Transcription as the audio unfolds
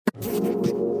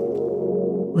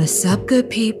What's up, good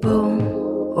people?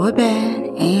 Or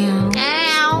bad?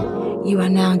 Ow. You are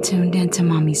now tuned in to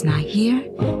Mommy's Not Here,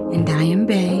 and I am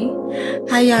Bae.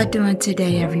 How y'all doing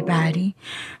today, everybody?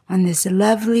 On this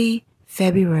lovely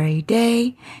February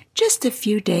day, just a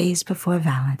few days before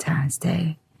Valentine's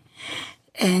Day.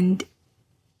 And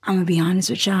I'm going to be honest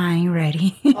with y'all, I ain't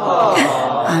ready.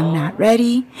 I'm not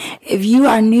ready. If you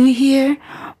are new here,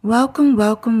 welcome.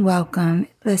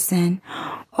 Listen,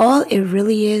 all it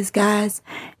really is, guys,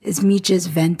 is me just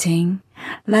venting,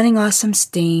 letting off some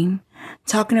steam,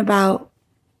 talking about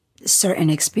certain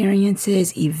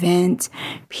experiences, events,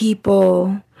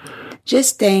 people,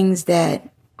 just things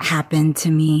that happened to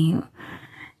me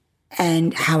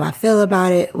and how I feel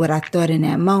about it, what I thought in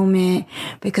that moment,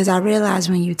 because I realize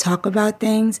when you talk about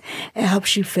things, it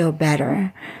helps you feel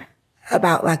better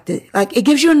about it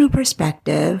gives you a new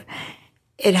perspective.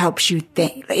 It helps you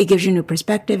think. It gives you a new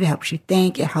perspective. It helps you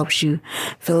think. It helps you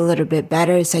feel a little bit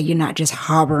better. So you're not just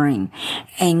harboring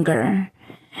anger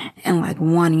and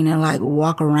wanting to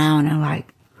walk around and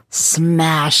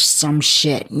smash some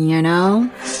shit, you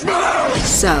know?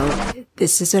 So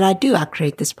this is what I do. I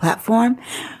create this platform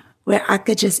where I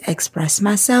could just express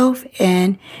myself,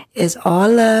 and it's all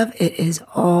love. It is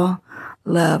all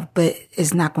love, but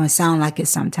it's not going to sound like it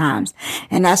sometimes.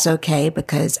 And that's okay,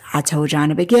 because I told you in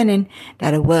the beginning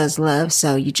that it was love.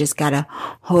 So you just got to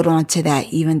hold on to that,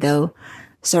 even though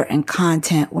certain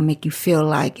content will make you feel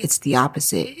like it's the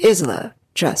opposite. It's love.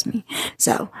 Trust me.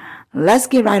 So let's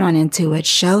get right on into it.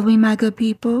 Shall we, my good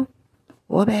people?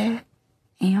 Or bad?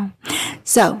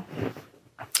 So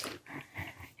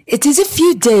it is a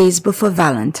few days before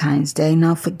Valentine's Day.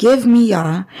 Now, forgive me,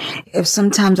 y'all, if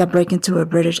sometimes I break into a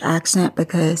British accent,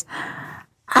 because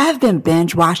I have been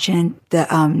binge watching the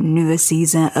newest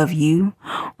season of You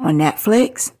on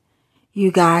Netflix.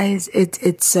 You guys,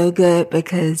 it's so good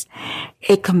because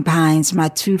it combines my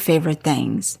two favorite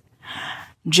things: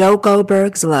 Joe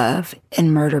Goldberg's love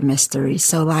and murder mystery.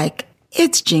 So,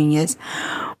 it's genius.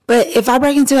 But if I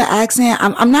break into an accent,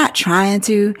 I'm not trying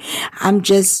to. I'm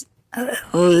just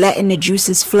letting the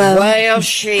juices flow. Well,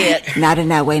 shit. Not in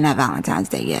that way, not Valentine's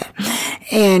Day yet.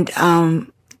 And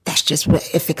that's just what,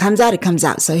 if it comes out, it comes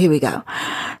out. So here we go.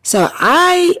 So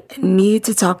I need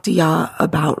to talk to y'all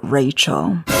about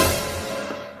Rachel.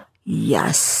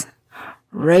 Yes.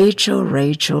 Rachel.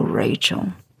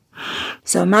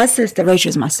 So my sister,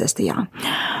 Rachel's my sister, y'all.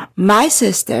 My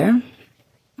sister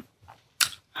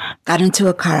got into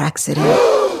a car accident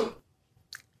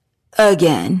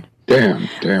again. Damn.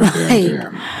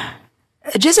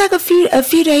 Just a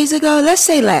few days ago, we'll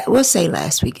say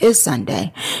last week. It's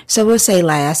Sunday, so we'll say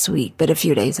last week, but a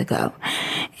few days ago.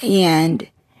 And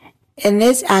in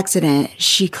this accident,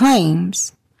 she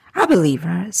claims, I believe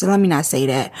her, so let me not say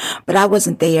that, but I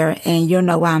wasn't there, and you'll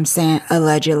know why I'm saying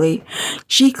allegedly.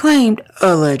 She claimed,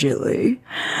 allegedly,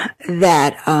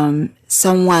 that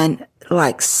someone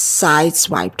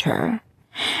sideswiped her,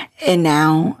 and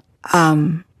now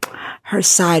her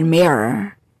side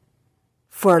mirror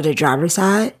for the driver's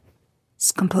side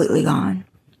is completely gone.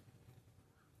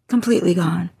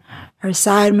 Her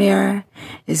side mirror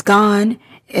is gone,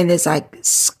 and it's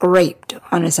scraped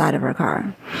on the side of her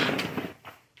car.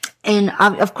 And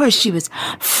of course she was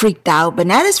freaked out, but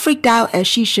not as freaked out as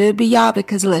she should be, y'all,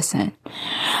 because listen,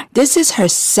 this is her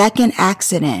second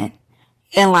accident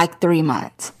in 3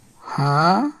 months.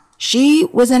 Huh? She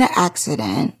was in an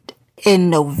accident in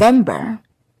November.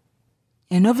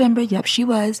 Yep, she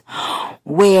was,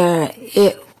 where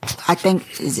I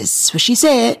think, is this what she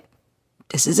said?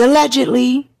 This is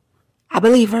allegedly. I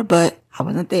believe her, but I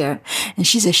wasn't there. And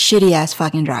she's a shitty ass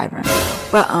fucking driver.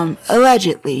 But,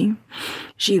 allegedly,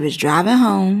 she was driving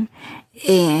home,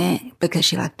 and because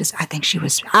she liked this, I think she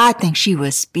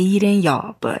was speeding,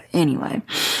 y'all. But anyway,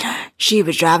 she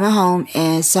was driving home,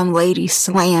 and some lady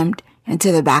slammed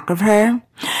into the back of her,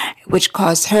 which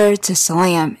caused her to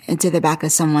slam into the back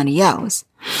of somebody else.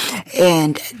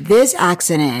 And this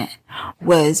accident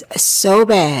was so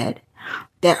bad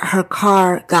that her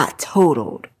car got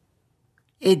totaled.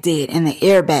 It did, and the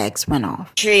airbags went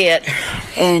off. Shit.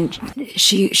 And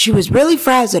she was really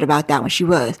frazzled about that when she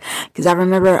was, because I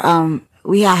remember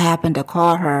we had happened to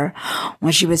call her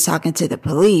when she was talking to the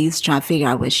police, trying to figure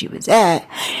out where she was at.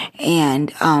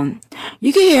 And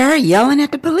you could hear her yelling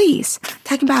at the police,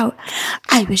 talking about,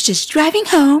 I was just driving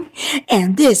home,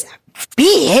 and this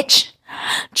bitch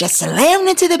just slammed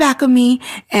into the back of me.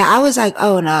 And I was like,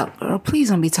 oh no, girl, please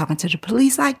don't be talking to the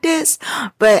police like this.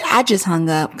 But I just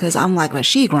hung up, because I'm like, well,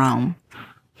 she grown.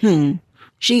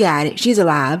 She got it. She's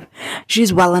alive.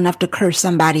 She's well enough to curse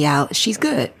somebody out. She's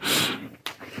good.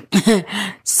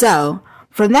 So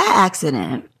from that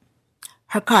accident,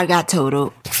 her car got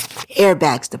totaled.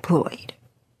 airbags deployed,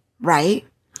 right?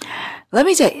 Let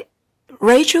me tell you,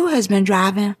 Rachel has been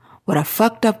driving with a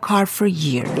fucked up car for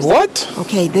years. What?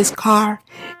 Okay, this car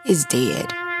is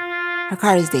dead. Her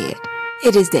car is dead.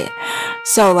 It is dead.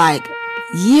 So like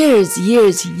years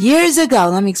ago,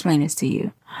 let me explain this to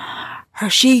you.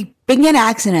 She been getting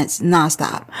accidents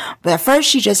nonstop. But at first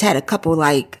she just had a couple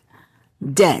like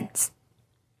dents,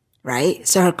 right?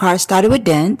 So her car started with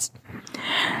dents.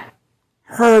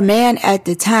 Her man at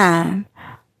the time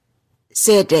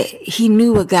said that he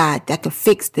knew a guy that could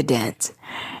fix the dents.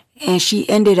 And she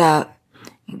ended up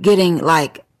getting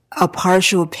like a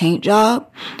partial paint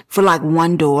job for like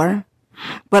one door.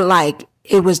 But like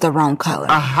it was the wrong color.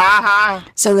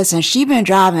 So listen, she been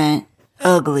driving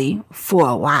ugly for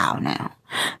a while now.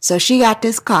 So she got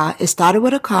this car. It started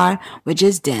with a car with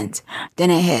just dents.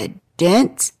 Then it had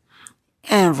dents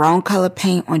and wrong color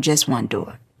paint on just one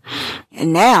door.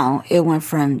 And now it went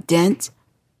from dents,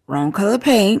 wrong color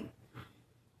paint,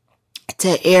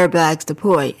 to airbags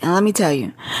deployed. And let me tell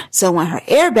you, so when her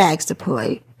airbags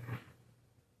deployed,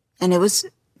 and it was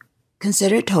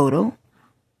considered total,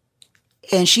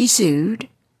 and she sued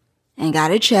and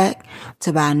got a check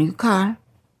to buy a new car,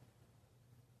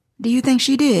 do you think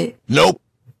she did? Nope.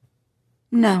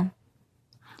 No.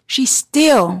 She's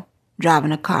still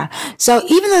driving a car. So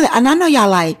even though, and I know y'all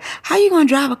like, how you gonna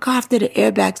drive a car after the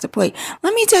airbags deployed?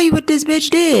 Let me tell you what this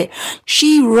bitch did.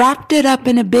 She wrapped it up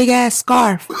in a big ass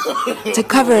scarf to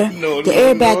cover the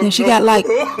airbag, and she got like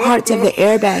parts of the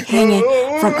airbag hanging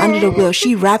from under the wheel.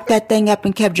 She wrapped that thing up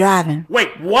and kept driving.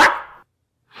 Wait, what?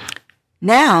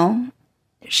 Now,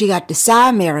 she got the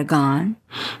side mirror gone,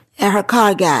 and her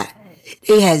car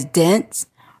it has dents,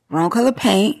 wrong color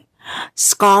paint,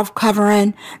 scarf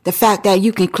covering the fact that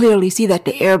you can clearly see that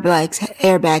the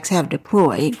airbags have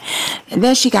deployed. And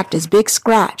then she got this big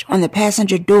scratch on the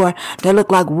passenger door that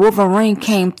looked like Wolverine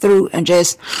came through and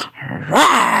just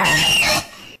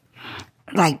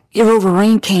like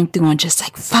Wolverine came through and just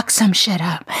like fuck some shit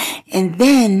up. And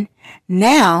then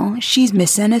now she's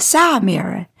missing a side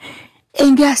mirror.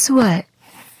 And guess what?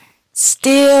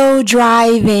 Still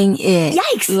driving it.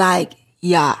 Yikes. Like,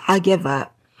 yeah, I give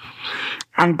up.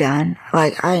 I'm done.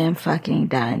 Like, I am fucking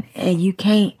done. And you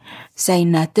can't say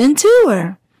nothing to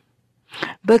her.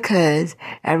 Because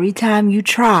every time you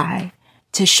try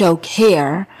to show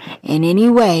care in any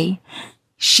way,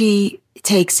 she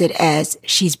takes it as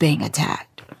she's being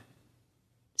attacked.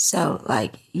 So,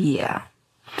 like, yeah.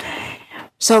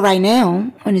 So right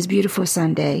now, on this beautiful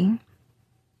Sunday,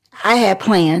 I had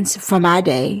plans for my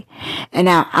day, and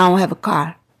now I don't have a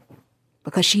car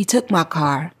because she took my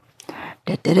car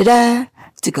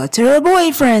to go to her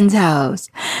boyfriend's house.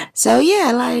 So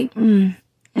yeah, like,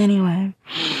 anyway,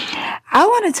 I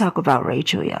want to talk about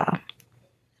Rachel, y'all.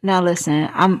 Now listen,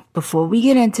 before we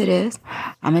get into this,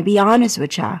 I'm going to be honest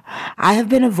with y'all. I have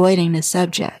been avoiding the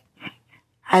subject.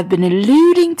 I've been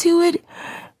alluding to it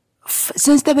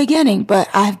since the beginning, but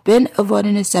I've been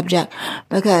avoiding the subject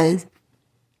because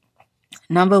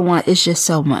number one, it's just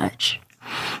so much.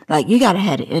 Like, you gotta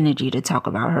have the energy to talk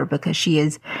about her because she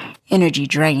is energy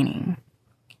draining.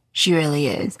 She really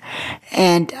is.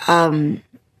 And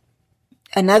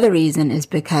another reason is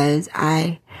because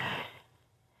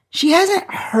she hasn't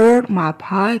heard my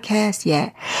podcast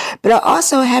yet, but I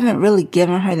also haven't really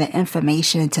given her the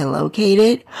information to locate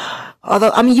it.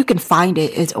 Although, I mean, you can find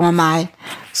it. It's on my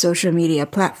social media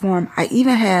platform. I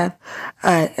even have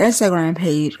an Instagram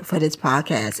page for this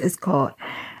podcast. It's called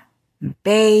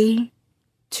Bay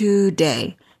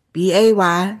Today. BAY,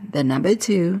 the number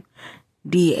 2,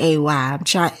 DAY. I'm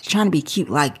trying to be cute,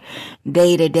 like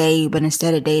day to day, but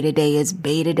instead of day to day, it's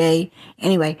Bay Today.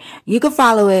 Anyway, you can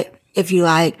follow it if you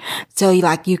like. So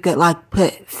you could like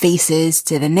put faces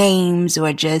to the names,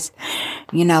 or just,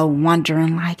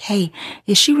 wondering like, hey,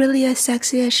 is she really as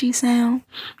sexy as she sound?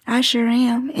 I sure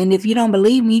am. And if you don't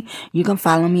believe me, you can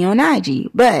follow me on IG.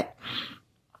 But,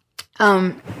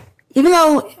 even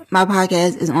though my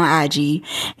podcast is on IG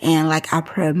and like I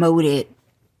promote it,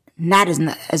 not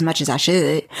as much as I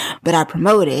should, but I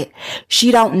promote it,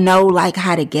 she don't know like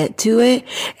how to get to it.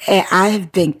 And I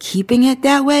have been keeping it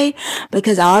that way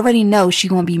because I already know she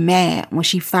gonna be mad when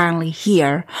she finally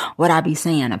hear what I be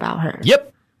saying about her.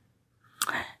 Yep.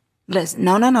 Listen,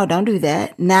 no, don't do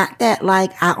that. Not that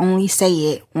like I only say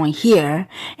it on here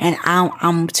and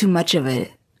I'm too much of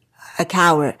a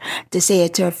coward to say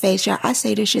it to her face. Y'all, I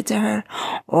say this shit to her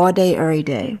all day, every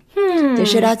day. The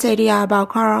shit I say to y'all about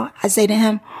Carl, I say to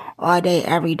him all day,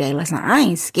 every day. Listen, I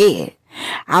ain't scared.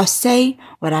 I'll say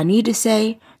what I need to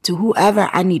say to whoever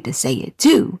I need to say it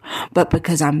to. But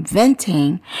because I'm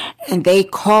venting and they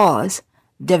cause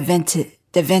the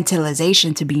the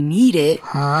ventilation to be needed,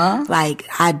 like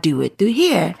I do it through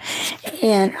here.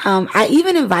 And I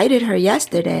even invited her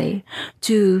yesterday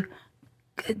to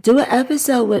do an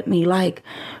episode with me, like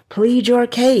plead your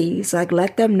case, like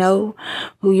let them know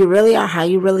who you really are, how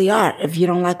you really are. If you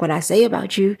don't like what I say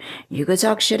about you, you could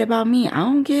talk shit about me. I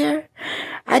don't care.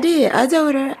 I did. I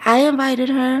told her. I invited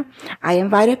her. I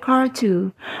invited Carl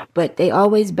too, but they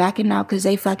always backing out because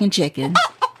they fucking chickens.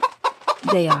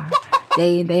 They are.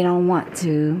 They don't want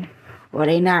to, or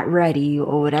they not ready,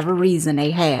 or whatever reason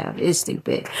they have. It's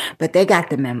stupid, but they got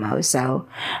the memo. So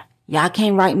y'all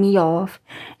can't write me off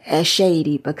as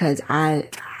shady because I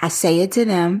say it to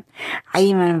them. I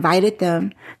even invited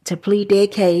them to plead their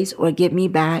case or get me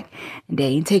back. And they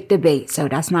ain't take the bait. So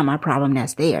that's not my problem.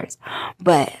 That's theirs.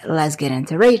 But let's get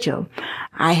into Rachel.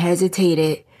 I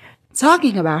hesitated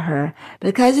talking about her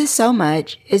because it's so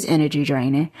much. It's energy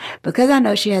draining. Because I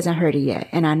know she hasn't heard it yet.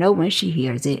 And I know when she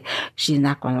hears it, she's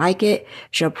not going to like it.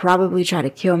 She'll probably try to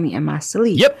kill me in my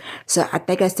sleep. Yep. So I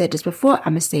think I said this before.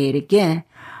 I'm going to say it again.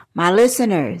 My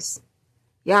listeners,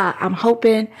 y'all, I'm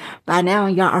hoping by now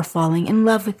y'all are falling in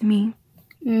love with me.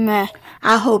 Meh.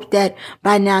 I hope that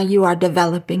by now you are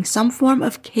developing some form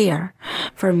of care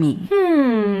for me.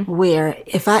 Where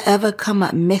if I ever come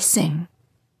up missing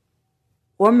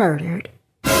or murdered,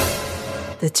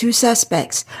 the two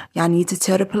suspects y'all need to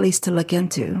tell the police to look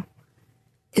into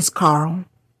is Carl.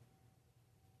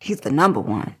 He's the number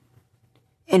one.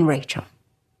 And Rachel.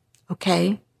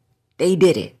 Okay? They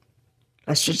did it.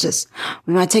 Let's just,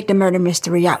 we're going to take the murder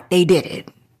mystery out. They did it.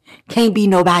 Can't be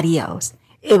nobody else.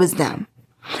 It was them.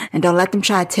 And don't let them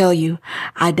try to tell you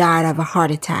I died of a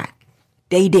heart attack.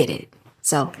 They did it.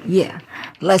 So, yeah,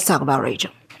 let's talk about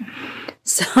Rachel.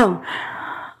 So,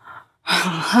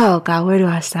 oh God, where do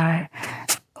I start?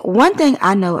 One thing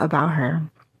I know about her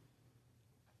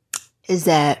is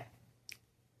that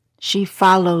she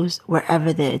follows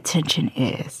wherever the attention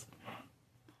is.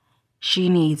 She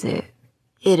needs it.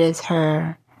 It is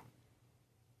her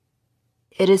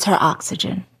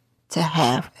oxygen to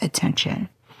have attention.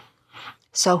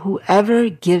 So whoever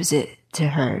gives it to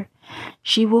her,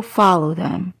 she will follow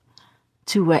them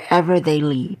to wherever they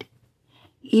lead.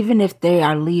 Even if they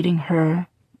are leading her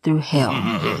through hell,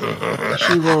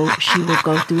 she will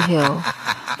go through hell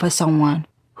for someone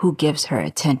who gives her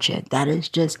attention. That is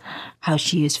just how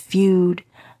she is fueled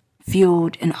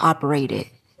and operated.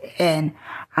 And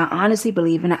I honestly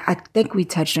believe, and I think we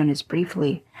touched on this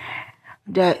briefly,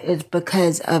 that it's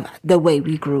because of the way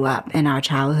we grew up in our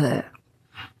childhood.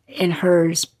 In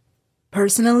hers,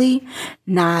 personally,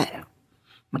 not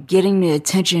getting the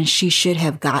attention she should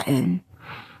have gotten,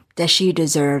 that she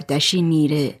deserved, that she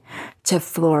needed to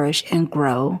flourish and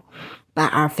grow by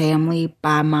our family,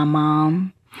 by my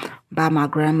mom, by my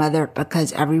grandmother,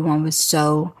 because everyone was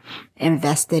so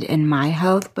invested in my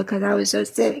health because I was so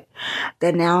sick,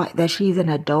 that now that she's an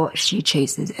adult, she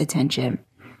chases attention.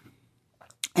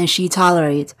 And she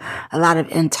tolerates a lot of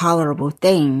intolerable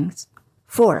things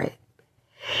for it.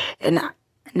 And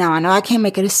now I know I can't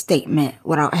make it a statement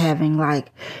without having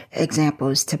like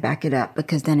examples to back it up,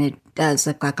 because then it does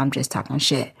look like I'm just talking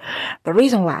shit. The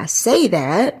reason why I say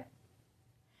that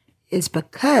is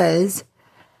because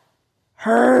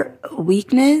her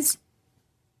weakness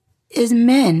is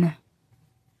men.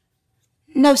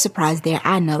 No surprise there.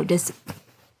 I know there's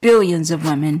billions of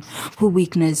women whose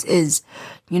weakness is,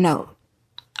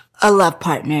 a love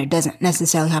partner. It doesn't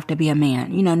necessarily have to be a man.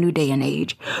 New day and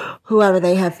age. Whoever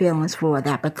they have feelings for,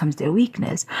 that becomes their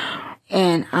weakness.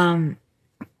 And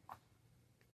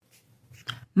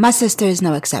my sister is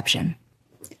no exception.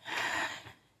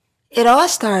 It all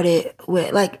started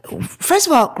with, first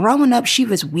of all, growing up, she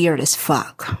was weird as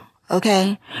fuck.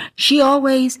 Okay? She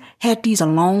always had these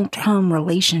long-term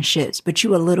relationships, but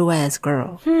you a little ass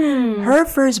girl. Her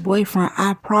first boyfriend,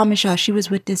 I promise y'all, she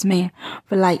was with this man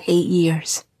for 8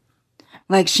 years.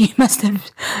 She must have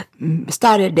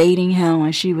started dating him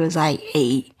when she was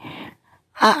 8.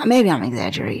 Maybe I'm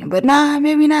exaggerating, but nah,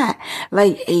 maybe not.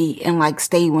 8 and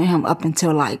stayed with him up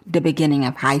until the beginning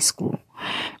of high school.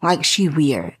 She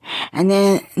weird. And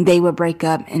then they would break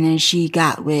up, and then she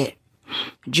got with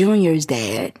Junior's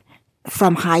dad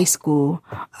from high school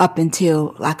up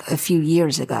until a few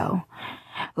years ago.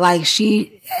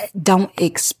 She don't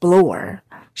explore.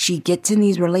 She gets in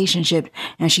these relationships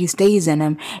and she stays in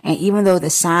them. And even though the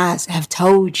signs have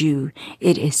told you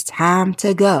it is time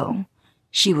to go,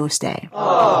 she will stay.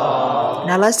 Aww.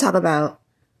 Now let's talk about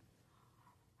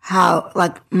how,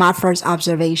 my first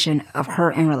observation of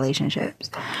her in relationships.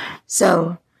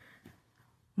 So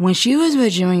when she was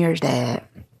with Junior's dad,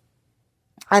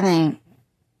 I think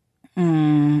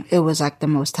it was the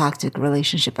most toxic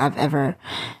relationship I've ever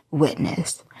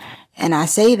witnessed. And I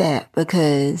say that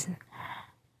because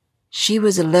she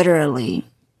was literally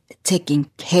taking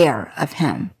care of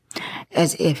him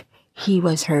as if he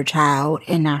was her child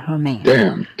and not her man.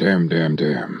 Damn.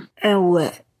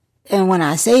 And when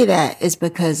I say that, it's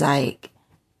because, like,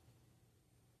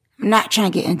 I'm not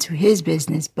trying to get into his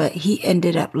business, but he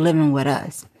ended up living with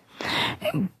us.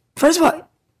 First of all,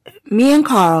 me and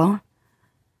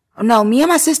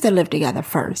my sister lived together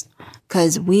first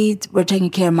because we were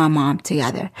taking care of my mom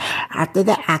together. After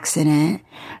the accident,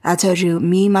 I told you,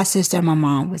 me, my sister, and my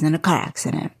mom was in a car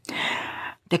accident.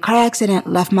 The car accident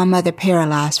left my mother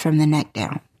paralyzed from the neck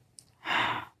down.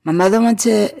 My mother went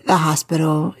to the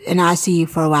hospital in ICU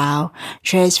for a while,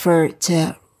 transferred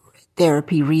to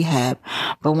therapy rehab.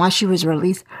 But once she was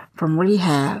released from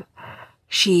rehab,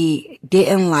 she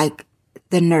didn't like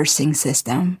the nursing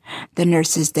system, the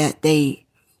nurses that they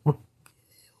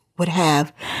would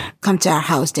have come to our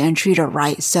house, didn't treat her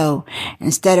right. So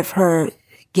instead of her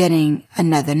getting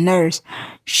another nurse,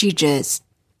 she just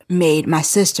made my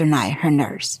sister and I her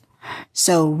nurse.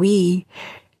 So we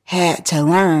had to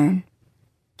learn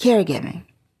caregiving.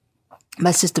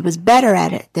 My sister was better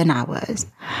at it than I was.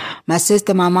 My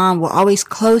sister and my mom were always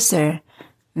closer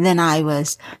than I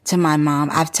was to my mom.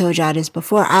 I've told y'all this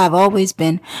before. I've always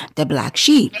been the black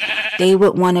sheep. They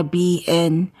would want to be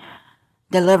in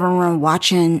the living room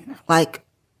watching like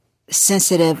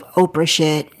sensitive Oprah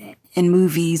shit in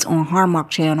movies on Hallmark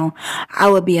Channel. I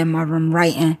would be in my room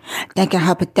writing, thinking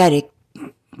how pathetic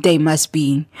they must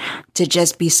be to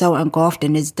just be so engulfed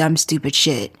in this dumb, stupid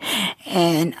shit.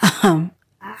 And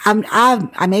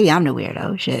maybe I'm the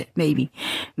weirdo. Shit, maybe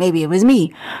it was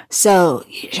me. So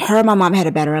her and my mom had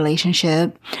a better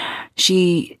relationship.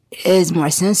 She is more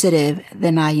sensitive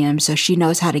than I am, so she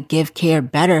knows how to give care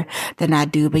better than I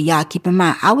do. But y'all keep in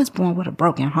mind, I was born with a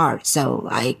broken heart. So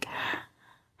like,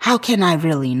 how can I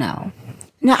really know?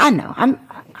 Now I know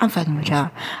I'm fucking with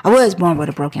y'all. I was born with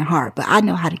a broken heart, but I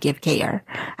know how to give care.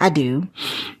 I do.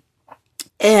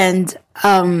 And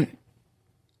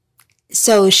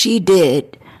so she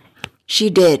did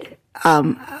a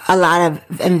lot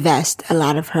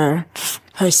of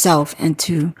herself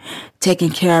into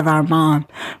taking care of our mom,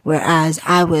 whereas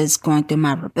I was going through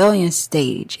my rebellion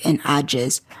stage and I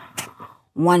just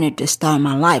wanted to start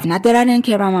my life. Not that I didn't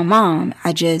care about my mom,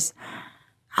 I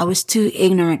was too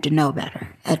ignorant to know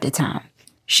better at the time.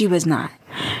 She was not.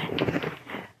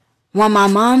 When my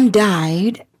mom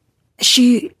died,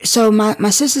 my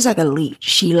sister's like a leech.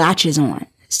 She latches on.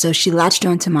 So she latched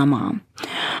on to my mom.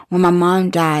 When my mom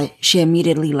died, she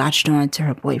immediately latched on to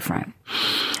her boyfriend.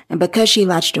 And because she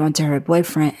latched on to her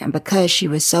boyfriend and because she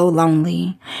was so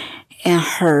lonely and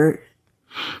hurt,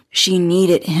 she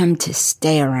needed him to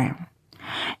stay around.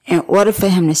 In order for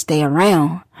him to stay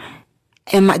around,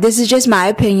 and this is just my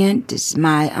opinion, this is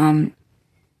my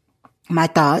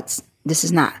thoughts. This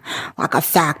is not like a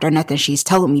fact or nothing she's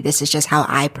told me. This is just how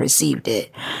I perceived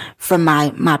it from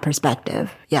my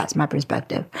perspective. Yes, my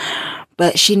perspective.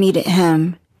 But she needed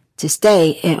him to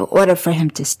stay. In order for him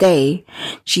to stay,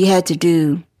 she had to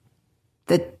do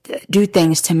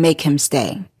things to make him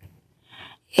stay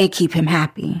and keep him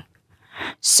happy.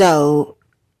 So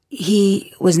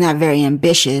he was not very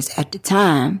ambitious at the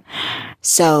time.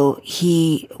 So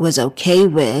he was okay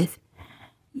with,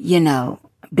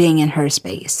 being in her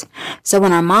space. So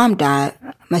when our mom died,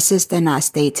 my sister and I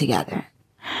stayed together.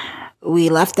 We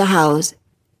left the house.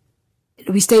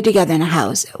 We stayed together in the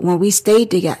house. When we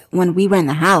were in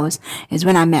the house is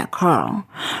when I met Carl.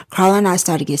 Carl and I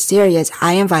started to get serious.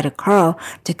 I invited Carl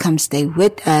to come stay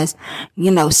with us,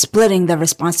 splitting the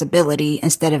responsibility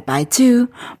instead of by 2,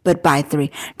 but by 3.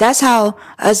 That's how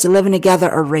us living together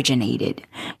originated.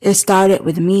 It started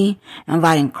with me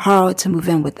inviting Carl to move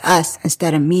in with us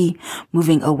instead of me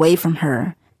moving away from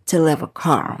her to live with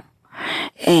Carl.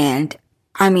 And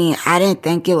I didn't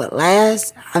think it would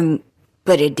last.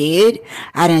 But it did.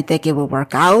 I didn't think it would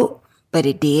work out, but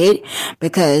it did,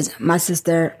 because my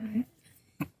sister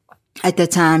at the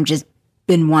time just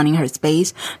been wanting her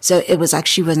space. So it was like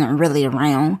she wasn't really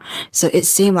around. So it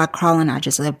seemed like Carl and I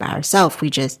just lived by ourselves. We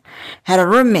just had a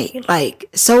roommate, like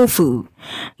soul food,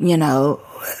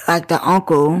 like the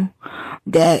uncle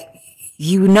that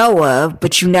you know of,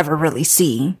 but you never really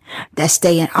see, that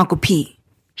stay in Uncle Pete.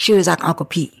 She was like Uncle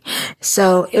Pete.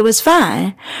 So it was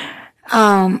fine.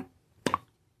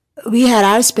 We had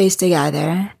our space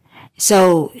together.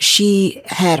 So she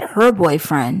had her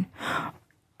boyfriend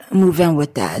move in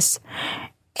with us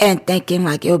and thinking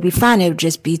like it would be fine. It would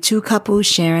just be 2 couples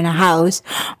sharing a house.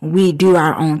 We do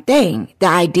our own thing. The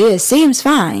idea seems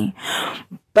fine,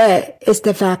 but it's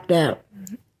the fact that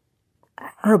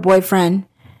her boyfriend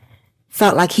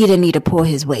felt like he didn't need to pull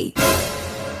his weight.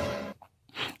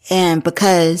 And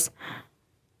because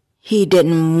he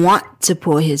didn't want to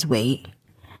pull his weight,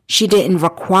 she didn't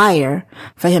require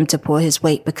for him to pull his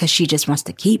weight because she just wants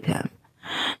to keep him.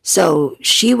 So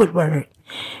she would work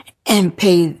and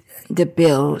pay the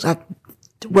bills, like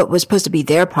what was supposed to be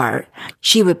their part,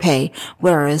 she would pay,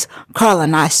 whereas Carl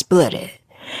and I split it.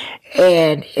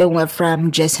 And it went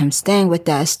from just him staying with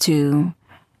us to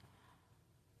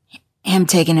him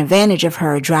taking advantage of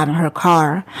her, driving her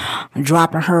car,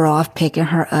 dropping her off, picking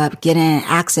her up, getting in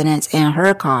accidents in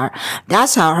her car.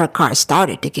 That's how her car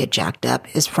started to get jacked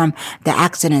up, is from the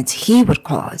accidents he would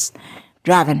cause,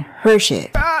 driving her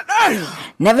shit.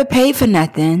 Never paid for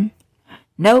nothing.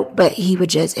 Nope, but he would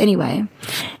just, anyway,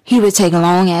 he would take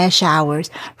long ass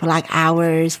showers for like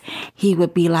hours. He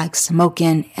would be like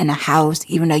smoking in the house,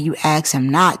 even though you asked him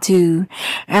not to.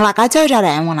 And like I told y'all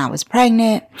that, and when I was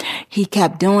pregnant, he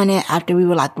kept doing it after we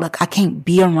were like, look, I can't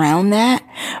be around that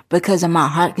because of my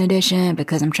heart condition,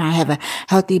 because I'm trying to have a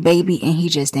healthy baby, and he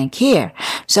just didn't care.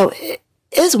 So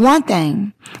it's one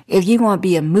thing if you're going to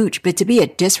be a mooch, but to be a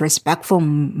disrespectful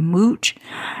mooch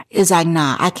is like,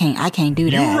 nah, I can't do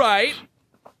that. You're right.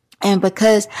 And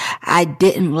because I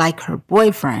didn't like her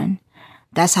boyfriend,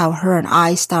 that's how her and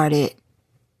I started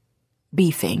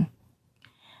beefing.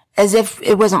 As if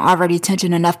it wasn't already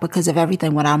tension enough because of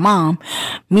everything with our mom.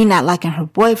 Me not liking her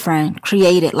boyfriend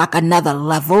created like another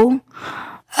level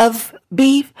of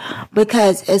beef,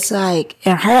 because it's like,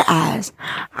 in her eyes,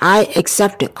 I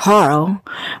accepted Carl,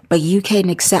 but you can't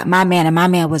accept my man, and my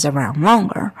man was around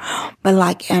longer. But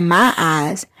like, in my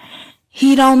eyes,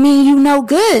 he don't mean you no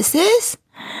good, sis.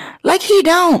 Like, he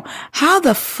don't. How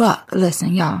the fuck?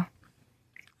 Listen, y'all.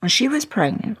 When she was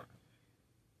pregnant,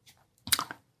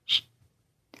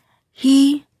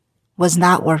 he was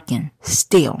not working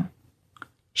still.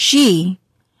 She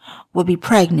would be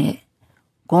pregnant,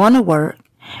 going to work,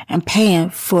 and paying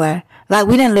for, like,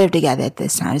 we didn't live together at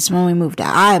this time. It's when we moved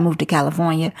out. I had moved to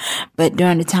California, but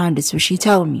during the time, this is what she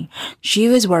told me. She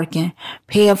was working,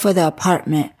 paying for the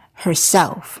apartment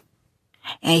herself.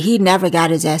 And he never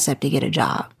got his ass up to get a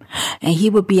job. And he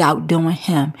would be out doing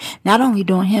him. Not only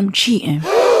doing him, cheating.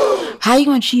 How you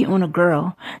gonna cheat on a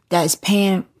girl that's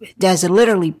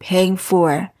literally paying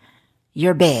for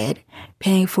your bed,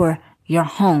 paying for your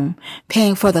home,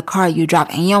 paying for the car you drive,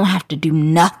 and you don't have to do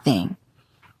nothing?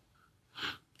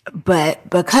 But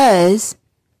because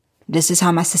this is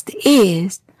how my sister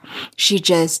is, she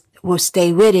just will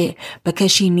stay with it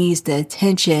because she needs the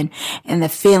attention and the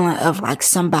feeling of like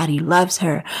somebody loves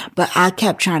her. But I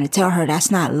kept trying to tell her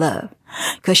that's not love,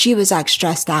 because she was like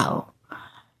stressed out.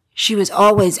 She was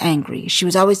always angry. She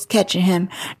was always catching him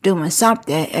doing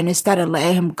something, and instead of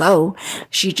letting him go,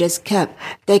 she just kept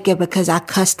thinking, because I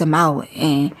cussed him out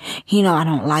and he know I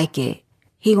don't like it,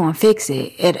 he gonna fix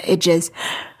it. It just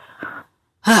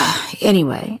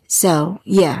anyway. So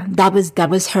yeah, that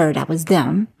was her. That was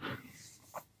them.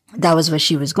 That was what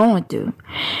she was going through.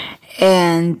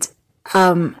 And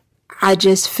I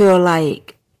just feel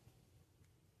like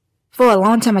for a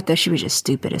long time I thought she was just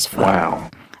stupid as fuck.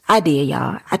 Wow. I did,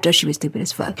 y'all. I thought she was stupid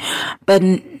as fuck. But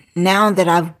now that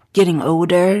I'm getting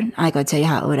older, I ain't gonna tell you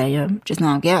how old I am, just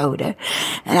now I get older,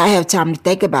 and I have time to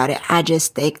think about it, I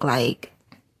just think like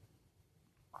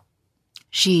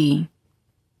she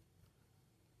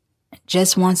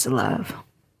just wants love.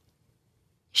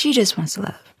 She just wants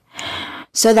love.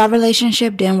 So that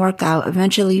relationship didn't work out.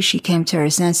 Eventually, she came to her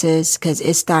senses because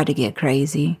it started to get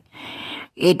crazy.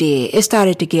 It did. It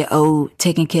started to get old,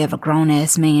 taking care of a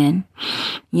grown-ass man,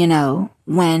 you know,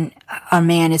 when a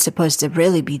man is supposed to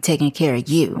really be taking care of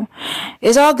you.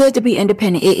 It's all good to be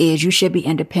independent. It is. You should be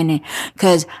independent,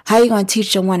 because how you going to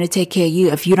teach someone to take care of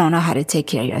you if you don't know how to take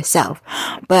care of yourself?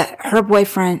 But her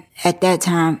boyfriend at that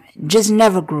time just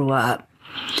never grew up.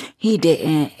 He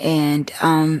didn't. And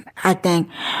I think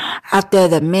after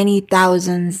the many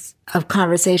thousands of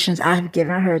conversations I have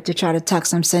given her to try to talk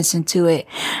some sense into it,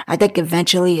 I think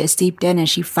eventually it seeped in and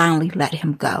she finally let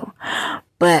him go.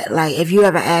 But like, if you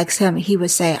ever ask him, he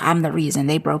would say, I'm the reason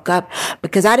they broke up,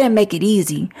 because I didn't make it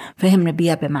easy for him to be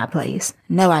up in my place.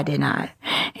 No, I did not.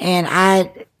 And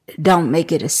I don't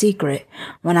make it a secret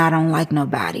when I don't like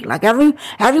nobody. Like everyone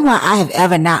I have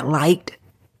ever not liked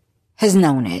has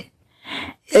known it.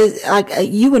 It's like,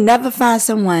 you would never find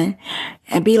someone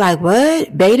and be like,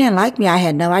 what? They didn't like me. I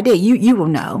had no idea. You will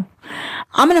know.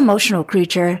 I'm an emotional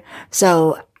creature.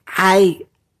 So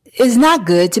it's not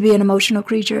good to be an emotional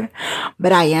creature,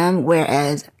 but I am.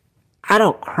 Whereas I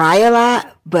don't cry a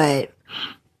lot, but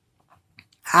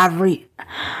I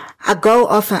go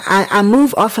off, I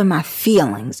move off of my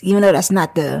feelings, even though that's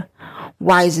not the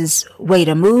wisest way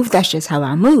to move. That's just how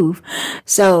I move.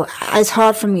 So it's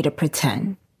hard for me to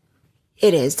pretend.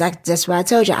 It is. That's why I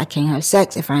told you I can't have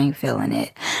sex if I ain't feeling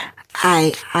it.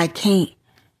 I can't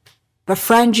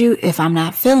befriend you if I'm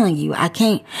not feeling you. I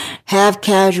can't have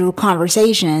casual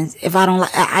conversations if I don't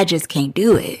like. I just can't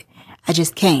do it. I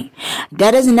just can't.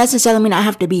 That doesn't necessarily mean I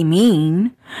have to be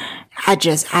mean. I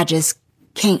just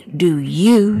can't do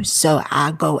you, so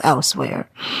I go elsewhere.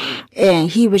 And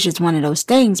he was just one of those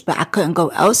things, but I couldn't go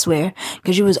elsewhere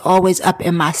because you was always up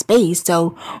in my space.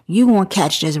 So you won't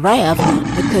catch this wrath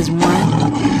because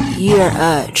one, you're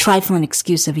a trifling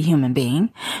excuse of a human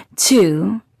being.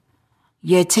 Two,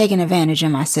 you're taking advantage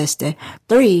of my sister.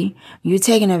 Three, you're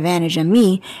taking advantage of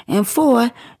me. And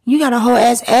four, you got a whole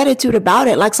ass attitude about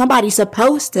it. Like somebody's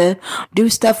supposed to do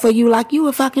stuff for you like you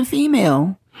a fucking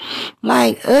female.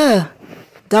 Like,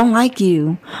 don't like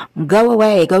you. Go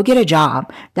away. Go get a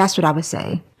job. That's what I would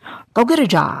say. Go get a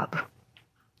job.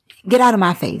 Get out of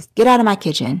my face. Get out of my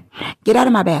kitchen. Get out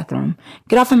of my bathroom.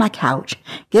 Get off of my couch.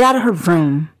 Get out of her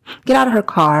room. Get out of her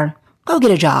car. Go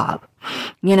get a job.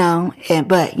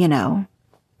 But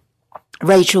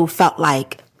Rachel felt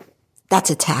like that's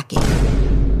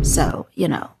attacking. So,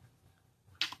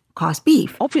 caused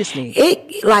beef. Obviously.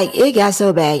 It got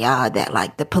so bad, y'all,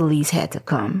 that the police had to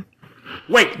come.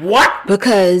 Wait, what?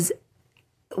 Because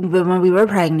when we were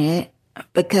pregnant,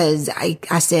 because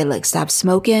I said, look, stop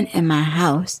smoking in my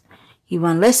house. He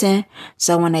wouldn't listen.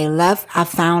 So when they left, I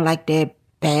found their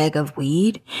bag of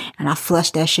weed and I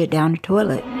flushed that shit down the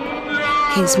toilet.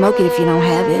 Can't smoke it if you don't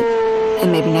have it.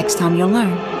 And maybe next time you'll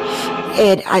learn.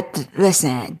 And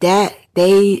that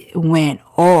they went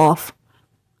off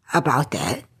about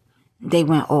that. They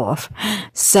went off.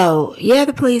 So yeah,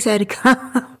 the police had to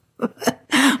come.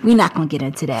 We're not going to get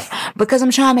into that because I'm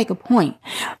trying to make a point.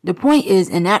 The point is,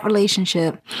 in that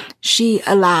relationship, she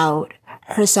allowed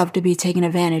herself to be taken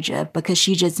advantage of because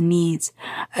she just needs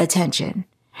attention.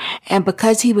 And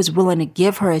because he was willing to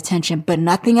give her attention, but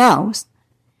nothing else,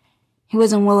 he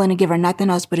wasn't willing to give her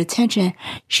nothing else but attention.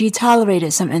 She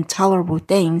tolerated some intolerable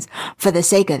things for the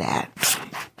sake of that.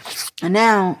 And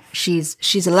now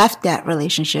she's left that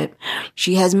relationship.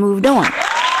 She has moved on.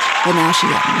 But now she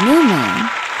has a new man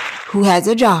who has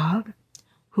a job,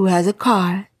 who has a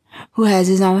car, who has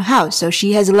his own house. So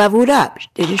she has leveled up.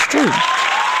 It is true.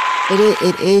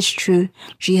 It is true.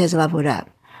 She has leveled up.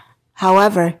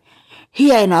 However,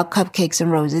 he ain't all cupcakes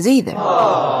and roses either.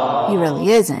 He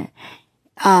really isn't.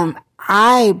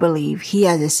 I believe he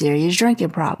has a serious drinking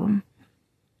problem.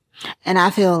 And I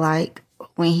feel like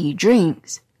when he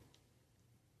drinks,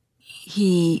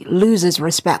 he loses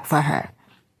respect for her.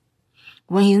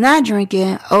 When he's not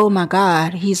drinking, oh my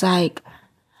God, he's like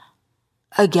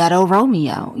a ghetto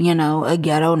Romeo, a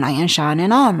ghetto knight in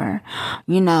shining armor.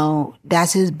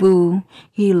 That's his boo.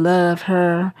 He loved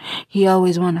her. He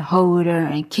always want to hold her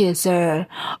and kiss her.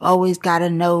 Always got to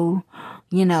know,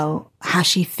 how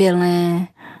she feeling,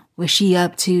 what she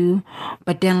up to.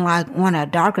 But then on a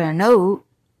darker note,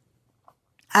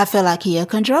 I feel like he a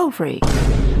control freak.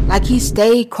 Like he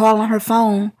stayed calling her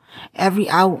phone every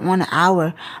hour, 1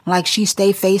 hour. Like she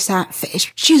stay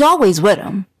FaceTime. She's always with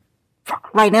him.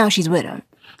 Right now she's with him.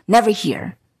 Never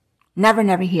here.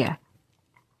 Never here.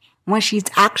 When she's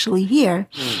actually here,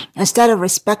 instead of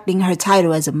respecting her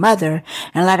title as a mother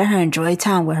and letting her enjoy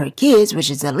time with her kids, which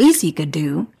is the least he could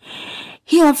do,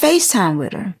 he on FaceTime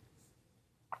with her.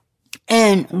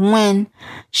 And when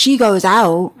she goes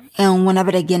out, and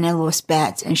whenever they get in their little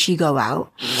spats and she go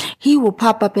out, he will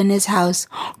pop up in his house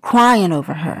crying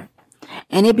over her.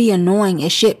 And it be annoying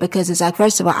as shit because it's like,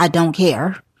 first of all, I don't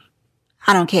care.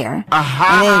 And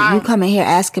then you come in here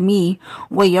asking me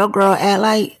where your girl at,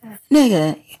 like,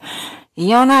 nigga, you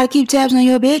don't know how to keep tabs on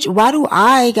your bitch? Why do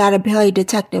I gotta play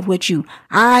detective with you?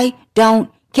 I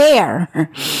don't care.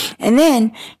 And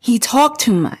then he talked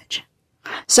too much.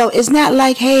 So it's not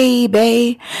like, hey,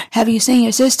 babe, have you seen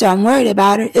your sister? I'm worried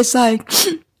about her. It's like,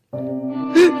 she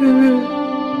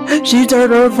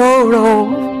turned her phone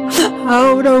off. I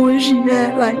don't know where she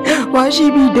at. Like, why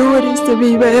she be doing this to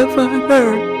me, man? Fuck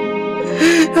her.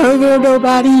 How come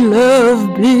nobody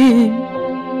love me?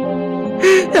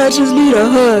 I just need a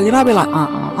hug. And I'll be like,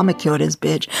 I'm gonna kill this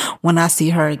bitch when I see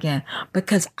her again.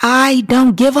 Because I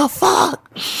don't give a fuck.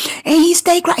 And he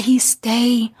stay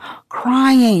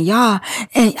crying, y'all.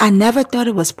 And I never thought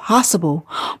it was possible.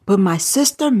 But my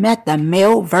sister met the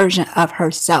male version of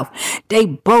herself. They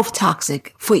both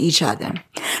toxic for each other.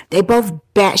 They both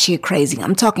batshit crazy.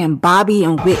 I'm talking Bobby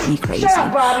and Whitney crazy.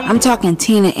 I'm talking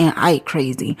Tina and Ike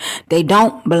crazy. They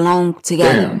don't belong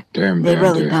together. They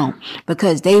really don't.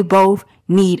 Because they both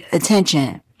need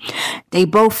attention. They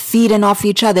both feeding off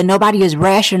each other. Nobody is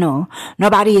rational.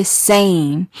 Nobody is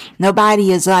sane.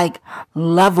 Nobody is like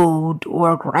leveled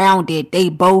or grounded. They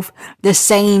both the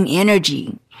same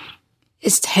energy.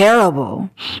 It's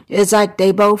terrible. It's like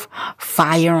they both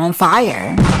fire on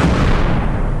fire.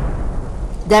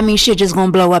 That means shit just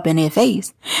gonna blow up in their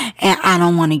face. And I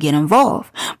don't want to get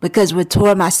involved. Because what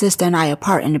tore my sister and I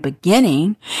apart in the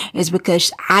beginning is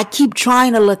because I keep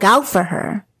trying to look out for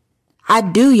her. I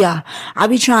do, y'all. I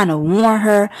be trying to warn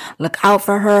her, look out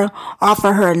for her,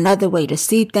 offer her another way to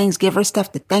see things, give her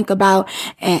stuff to think about.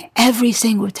 And every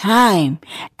single fucking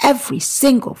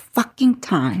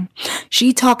time,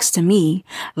 she talks to me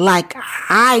like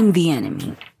I'm the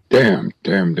enemy. Damn.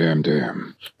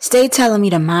 Stay telling me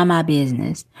to mind my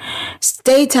business.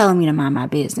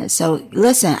 So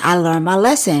listen, I learned my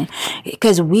lesson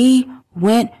because we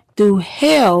went through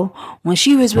hell when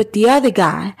she was with the other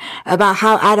guy about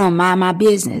how I don't mind my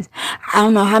business. I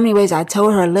don't know how many ways I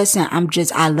told her, listen,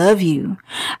 I love you.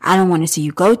 I don't want to see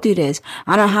you go through this.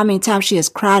 I don't know how many times she has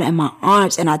cried in my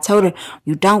arms and I told her,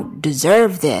 you don't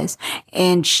deserve this.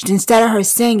 And instead of her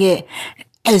seeing it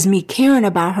as me caring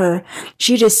about her,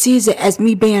 she just sees it as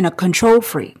me being a control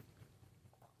freak.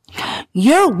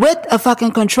 You're with a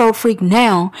fucking control freak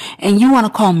now, and you want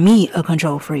to call me a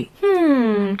control freak.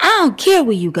 I don't care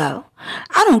where you go.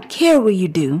 I don't care what you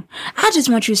do. I just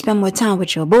want you to spend more time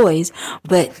with your boys.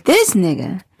 But this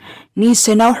nigga needs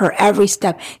to know her every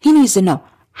step. He needs to know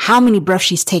how many breaths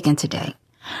she's taken today.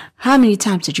 How many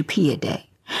times did you pee a day?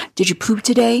 Did you poop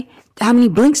today? How many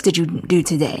blinks did you do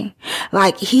today?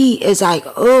 Like, he is like,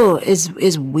 oh,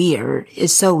 it's weird.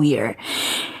 It's so weird.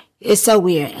 It's so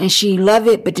weird. And she love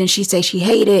it, but then she say she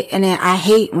hate it. And then I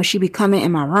hate when she be coming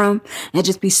in my room and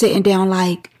just be sitting down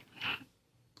like,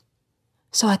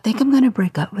 so I think I'm going to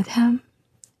break up with him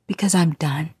because I'm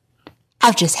done.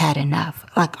 I've just had enough.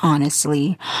 Like,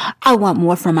 honestly, I want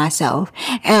more for myself.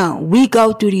 And we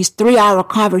go through these 3-hour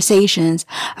conversations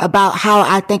about how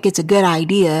I think it's a good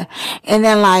idea. And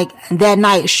then like that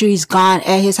night, she's gone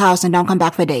at his house and don't come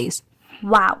back for days.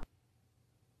 Wow.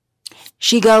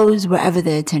 She goes wherever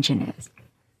the attention is.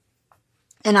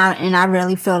 And I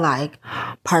really feel like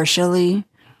partially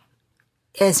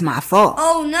it's my fault.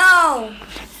 Oh no.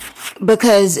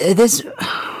 Because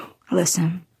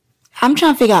listen, I'm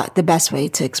trying to figure out the best way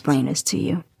to explain this to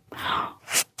you.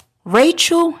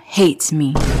 Rachel hates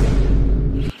me.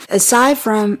 Aside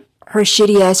from her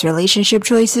shitty ass relationship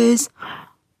choices,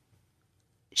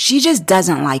 she just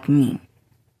doesn't like me.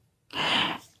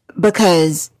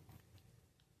 Because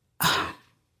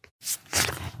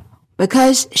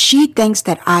she thinks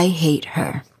that I hate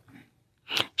her.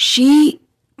 She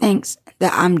thinks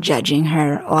that I'm judging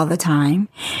her all the time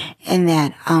and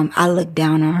that I look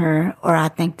down on her or I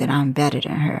think that I'm better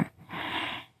than her.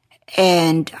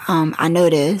 And I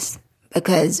know this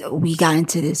because we got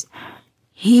into this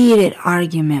heated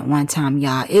argument one time,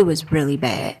 y'all. It was really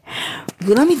bad.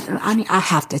 I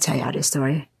have to tell y'all this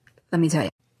story. Let me tell you.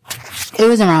 It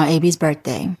was around AB's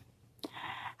birthday.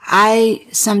 I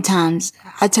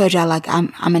told y'all like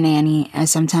I'm a nanny and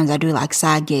sometimes I do like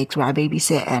side gigs where I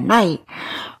babysit at night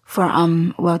for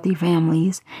wealthy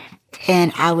families.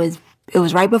 And it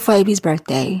was right before AB's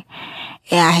birthday.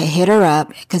 And I had hit her up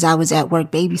because I was at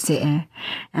work babysitting.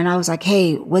 And I was like,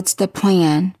 hey, what's the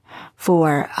plan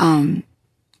for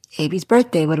AB's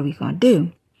birthday? What are we gonna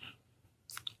do?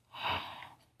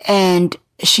 And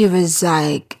she was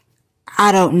like,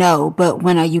 I don't know, but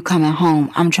when are you coming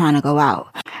home? I'm trying to go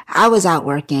out. I was out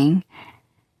working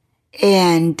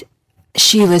and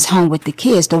she was home with the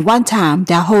kids. The one time,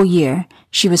 that whole year,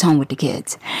 she was home with the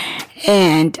kids.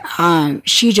 And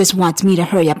she just wants me to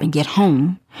hurry up and get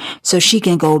home so she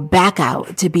can go back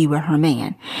out to be with her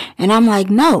man. And I'm like,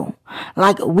 no.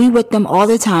 Like, we with them all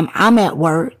the time. I'm at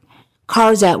work.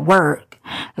 Car's at work.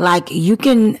 Like, you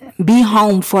can be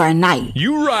home for a night.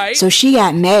 You right. So she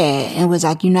got mad and was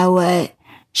like, you know what?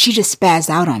 She just spazzed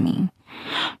out on me.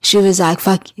 She was like,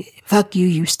 fuck you,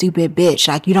 you stupid bitch.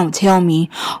 Like, you don't tell me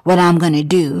what I'm gonna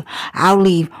do. I'll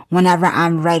leave whenever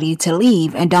I'm ready to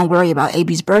leave. And don't worry about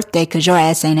AB's birthday because your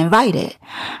ass ain't invited.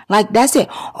 Like, that's it.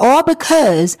 All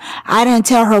because I didn't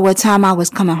tell her what time I was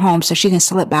coming home so she can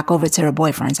slip back over to her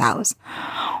boyfriend's house.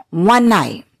 One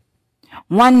night,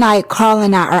 Carl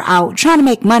and I are out trying to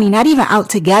make money, not even out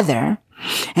together.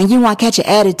 And you want to catch an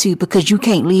attitude because you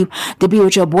can't leave to be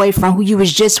with your boyfriend who you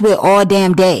was just with all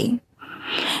damn day.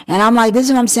 And I'm like, this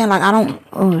is what I'm saying.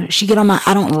 Like, she get on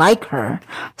I don't like her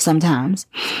sometimes.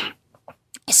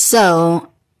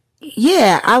 So,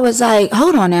 yeah, I was like,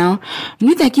 hold on now.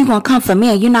 You think you going to come for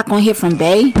me and you're not going to hear from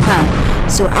Bae? Huh?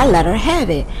 So I let her have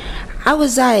it. I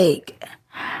was like,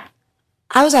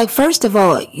 I was like, first of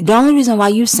all, the only reason why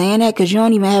you saying that, because you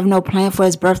don't even have no plan for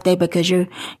his birthday, because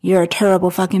you're a terrible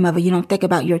fucking mother. You don't think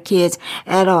about your kids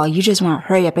at all. You just want to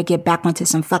hurry up and get back onto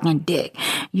some fucking dick.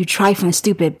 You trifling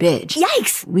stupid bitch.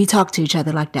 Yikes! We talk to each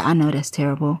other like that. I know that's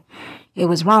terrible. It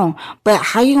was wrong. But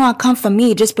how you gonna come for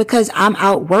me just because I'm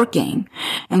out working?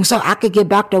 And so I could get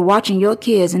back to watching your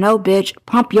kids. And oh, bitch,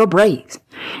 pump your brakes.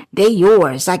 They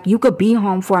yours. Like, you could be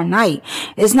home for a night.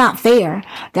 It's not fair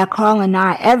that Carl and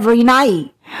I every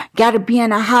night gotta be in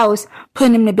the house,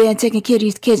 putting them to bed and taking care of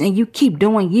these kids, and you keep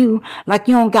doing you like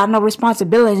you don't got no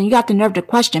responsibilities, and you got the nerve to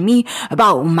question me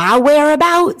about my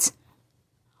whereabouts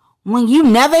when you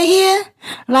never here.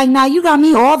 Like, now you got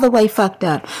me all the way fucked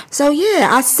up. So yeah,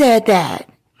 I said that.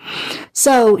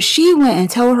 So she went and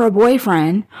told her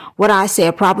boyfriend what I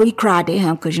said, probably cried to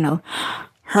him, because, you know,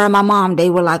 her and my mom, they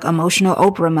were like emotional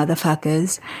Oprah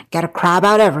motherfuckers. Gotta cry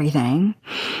about everything.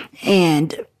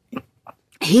 And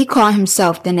he called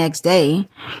himself the next day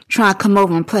trying to come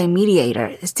over and play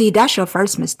mediator. See, that's your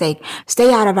first mistake.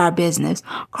 Stay out of our business.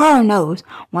 Carl knows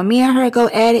when me and her go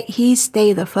at it, he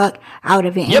stay the fuck out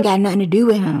of it. Ain't got nothing to do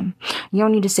with him. You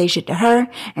don't need to say shit to her,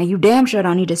 and you damn sure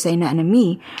don't need to say nothing to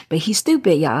me. But he's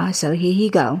stupid, y'all. So here he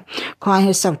go, calling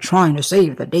himself trying to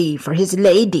save the day for his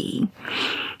lady.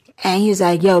 And he's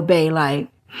like, yo, babe, like,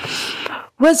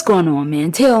 what's going on,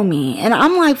 man? Tell me. And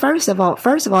I'm like, first of all,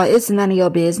 it's none of your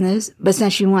business. But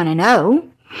since you want to know,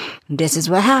 this is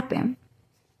what happened.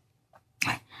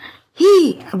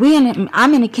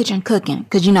 I'm in the kitchen cooking,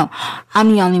 because, you know,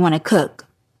 I'm the only one to cook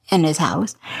in this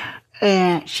house.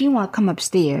 And she want to come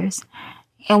upstairs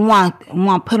and want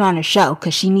to put on a show,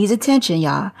 because she needs attention,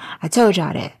 y'all. I told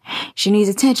y'all that. She needs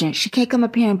attention. She can't come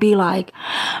up here and be like,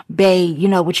 babe, you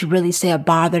know what you really said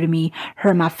bothered me,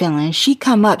 hurt my feelings. She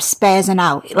come up spazzing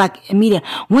out, like, immediately.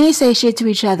 We ain't say shit to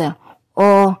each other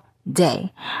all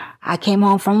day. I came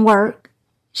home from work.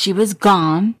 She was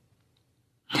gone.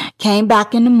 Came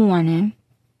back in the morning.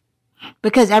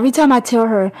 Because every time I tell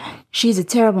her she's a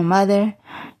terrible mother,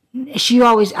 she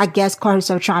always, I guess, called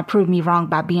herself trying to prove me wrong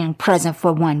by being present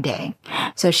for one day.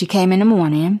 So she came in the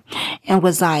morning and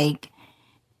was like,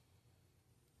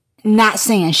 not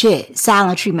saying shit,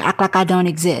 silent treatment, act like I don't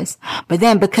exist. But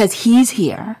then because he's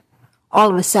here,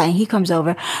 all of a sudden he comes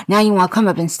over. Now you want to come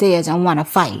up and stairs and want to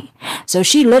fight. So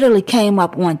she literally came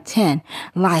up on 10,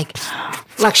 like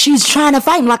she's trying to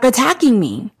fight, like attacking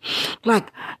me. Like,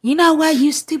 you know what,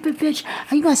 you stupid bitch?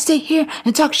 Are you going to sit here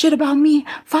and talk shit about me?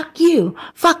 Fuck you.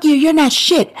 Fuck you. You're not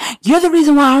shit. You're the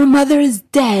reason why our mother is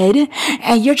dead.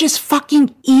 And you're just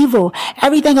fucking evil.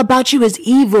 Everything about you is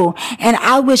evil. And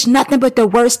I wish nothing but the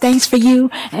worst things for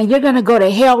you. And you're going to go to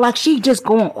hell. Like, she just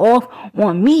going off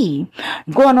on me.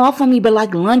 Going off on me, but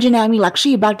like lunging at me like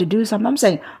she about to do something. I'm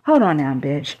saying, hold on now,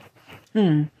 bitch.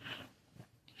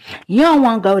 You don't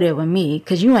want to go there with me,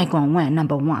 because you ain't going to win,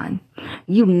 number one.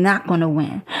 You not going to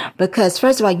win. Because,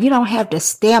 first of all, you don't have the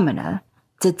stamina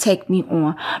to take me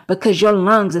on, because your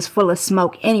lungs is full of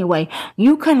smoke anyway.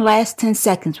 You couldn't last 10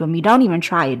 seconds with me. Don't even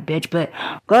try it, bitch. But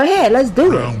go ahead. Let's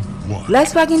do it.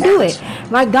 Let's fucking do it.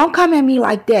 Like, don't come at me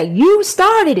like that. You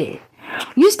started it.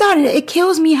 You started it. It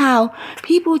kills me how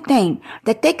people think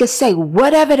that they could say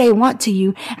whatever they want to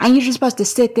you, and you're just supposed to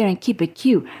sit there and keep it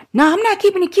cute. No, I'm not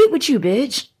keeping it cute with you,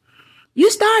 bitch. You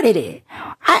started it.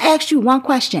 I asked you one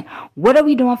question. What are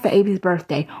we doing for Avi's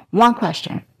birthday? One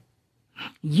question.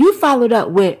 You followed up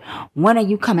with, when are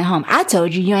you coming home? I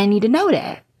told you ain't need to know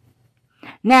that.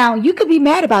 Now, you could be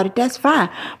mad about it. That's fine.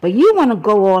 But you want to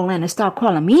go all in and start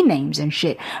calling me names and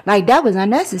shit. Like, that was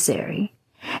unnecessary.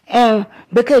 And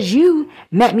because you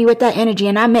met me with that energy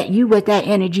and I met you with that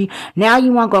energy, now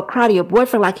you want to go cry to your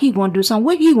boyfriend like he going to do something.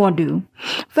 What he going to do?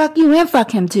 Fuck you and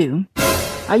fuck him too.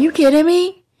 Are you kidding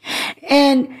me?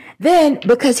 And then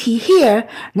because he here,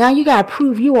 now you got to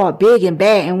prove you all big and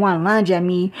bad and want to lunge at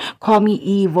me, call me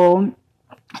evil,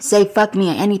 say fuck me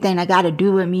and anything that got to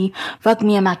do with me, fuck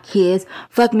me and my kids,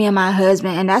 fuck me and my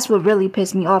husband. And that's what really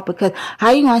pissed me off, because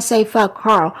how you going to say fuck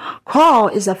Carl? Carl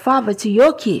is a father to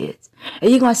your kids.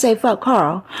 And you going to say fuck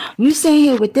Carl? You sitting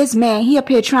here with this man, he up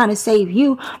here trying to save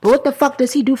you, but what the fuck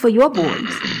does he do for your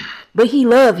boys? But he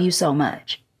love you so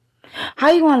much.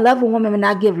 How you going to love a woman and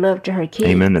not give love to her kids?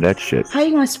 Amen to that shit. How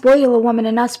you going to spoil a woman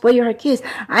and not spoil her kids?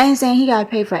 I ain't saying he got to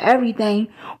pay for everything.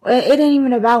 It ain't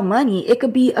even about money. It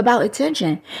could be about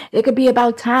attention. It could be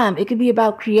about time. It could be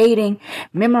about creating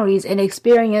memories and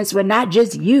experience with not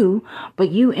just you,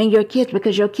 but you and your kids,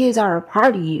 because your kids are a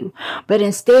part of you. But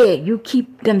instead, you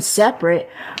keep them separate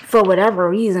for whatever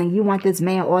reason. You want this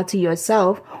man all to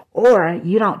yourself, or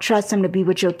you don't trust him to be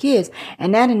with your kids.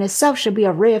 And that in itself should be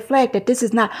a red flag that this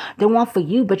is not the one for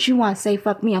you, but you want to say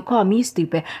fuck me and call me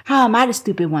stupid. How am I the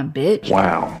stupid one, bitch?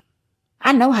 Wow.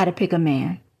 I know how to pick a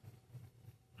man.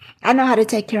 I know how to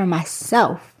take care of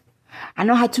myself. I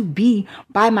know how to be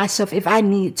by myself if I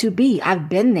need to be. I've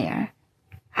been there.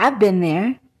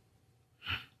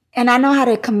 And I know how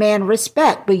to command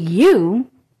respect. But you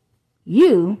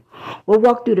will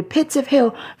walk through the pits of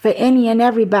hell for any and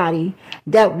everybody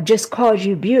that just calls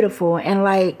you beautiful. And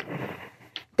like,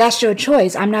 that's your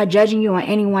choice. I'm not judging you on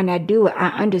anyone that do it. I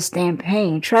understand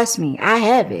pain. Trust me, I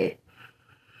have it.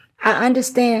 I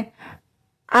understand.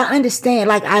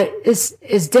 Like,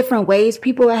 it's different ways.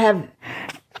 People have,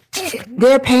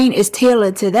 their pain is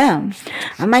tailored to them.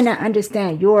 I might not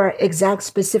understand your exact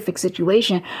specific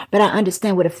situation, but I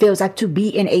understand what it feels like to be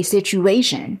in a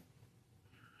situation.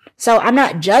 So I'm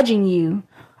not judging you,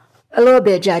 a little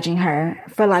bit judging her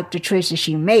for like the choices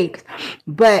she makes,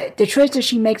 but the choices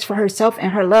she makes for herself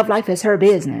and her love life is her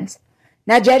business.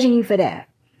 Not judging you for that.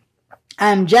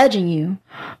 I'm judging you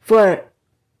for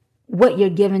what you're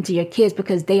giving to your kids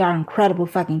because they are incredible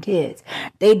fucking kids.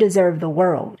 They deserve the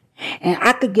world. And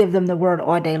I could give them the world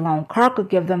all day long. Carl could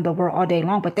give them the world all day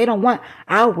long, but they don't want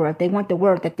our world. They want the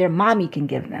world that their mommy can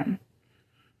give them.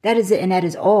 That is it, and that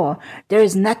is all. There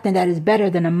is nothing that is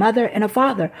better than a mother and a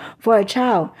father for a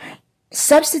child.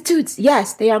 Substitutes,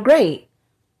 yes, they are great.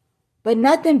 But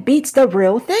nothing beats the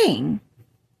real thing.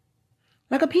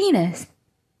 Like a penis.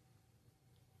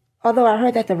 Although I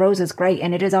heard that the rose is great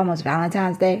and it is almost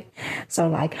Valentine's Day. So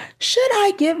like, should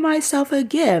I give myself a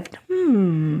gift?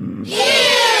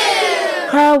 Yeah!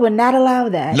 Carl would not allow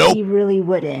that. Nope. He really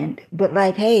wouldn't. But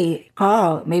like, hey,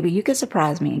 Carl, maybe you could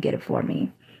surprise me and get it for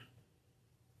me.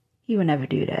 He would never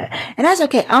do that. And that's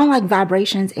okay. I don't like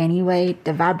vibrations anyway.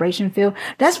 The vibration feel.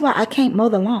 That's why I can't mow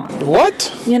the lawn.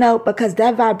 What? You know, because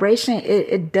that vibration,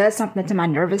 it does something to my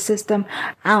nervous system.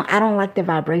 I don't like the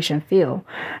vibration feel.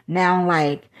 Now,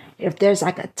 like, if there's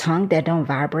like a tongue that don't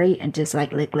vibrate and just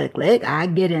like lick, lick, lick, I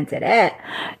get into that.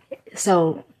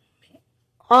 So,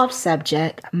 off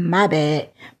subject, my bad.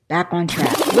 Back on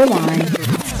track. Rewind.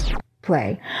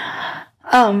 Play.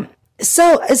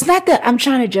 So, it's not that I'm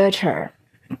trying to judge her.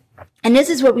 And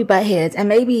this is what we butt heads. And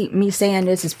maybe me saying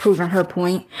this is proving her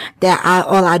point that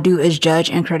all I do is judge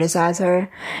and criticize her.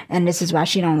 And this is why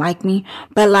she don't like me.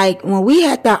 But like when we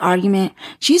had that argument,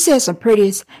 she said some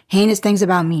pretty heinous things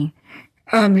about me.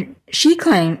 She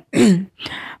claimed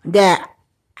that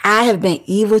I have been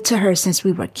evil to her since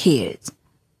we were kids.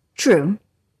 True.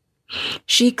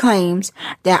 She claims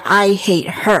that I hate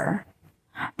her,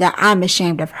 that I'm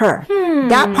ashamed of her.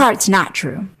 That part's not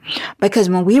true.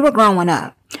 Because when we were growing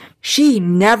up, she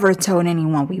never told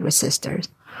anyone we were sisters.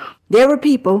 There were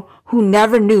people who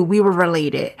never knew we were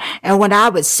related. And when I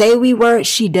would say we were,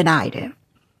 she denied it.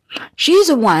 She's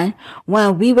the one,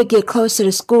 when we would get close to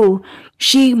the school,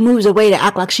 she moves away to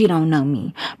act like she don't know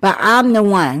me. But I'm the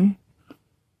one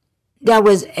that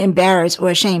was embarrassed or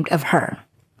ashamed of her.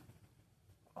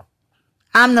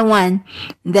 I'm the one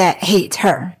that hates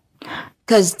her.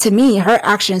 Because to me, her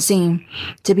actions seem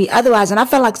to be otherwise. And I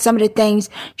felt like some of the things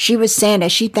she was saying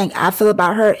that she think I feel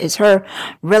about her is her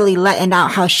really letting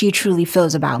out how she truly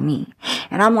feels about me.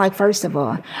 And I'm like, first of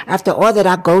all, after all that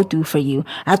I go through for you,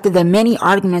 after the many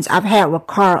arguments I've had with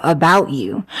Carl about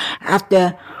you,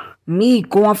 after me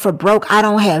going for broke, I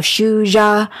don't have shoes,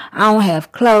 y'all. I don't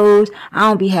have clothes. I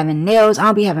don't be having nails. I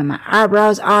don't be having my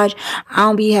eyebrows arched. I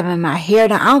don't be having my hair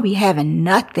done. I don't be having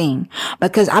nothing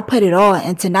because I put it all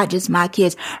into not just my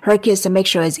kids, her kids, to make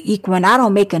sure it's equal. And I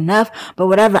don't make enough, but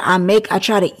whatever I make, I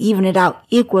try to even it out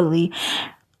equally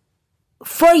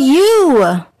for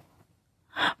you.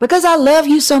 Because I love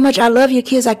you so much. I love your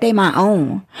kids like they my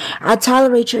own. I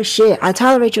tolerate your shit. I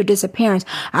tolerate your disappearance.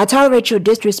 I tolerate your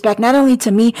disrespect, not only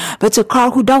to me, but to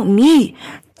Carl, who don't need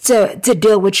to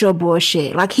deal with your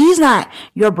bullshit. Like, he's not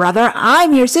your brother.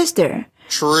 I'm your sister.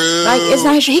 True. Like, it's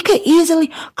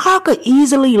not, Carl could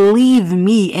easily leave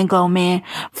me and go, man,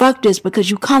 fuck this,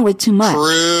 because you come with too much.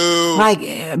 True.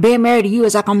 Like, being married to you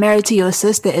is like I'm married to your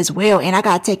sister as well, and I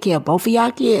gotta take care of both of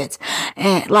y'all kids.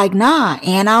 And like, nah,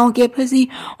 and I don't get pussy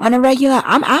on a regular,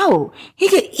 I'm out. He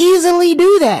could easily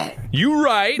do that. You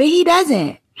right. But he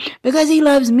doesn't. Because he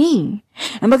loves me.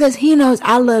 And because he knows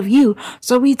I love you.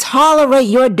 So we tolerate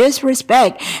your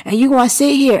disrespect. And you gonna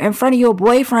sit here in front of your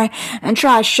boyfriend and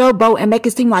try to showboat and make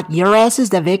it seem like your ass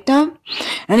is the victim.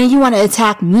 And then you want to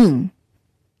attack me.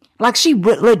 Like, she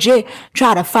legit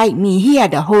tried to fight me. He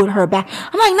had to hold her back.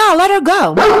 I'm like, no, let her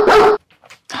go.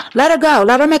 Let her go.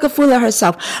 Let her make a fool of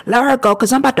herself. Let her go,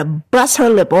 because I'm about to bust her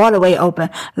lip all the way open.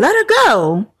 Let her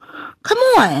go. Come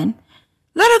on.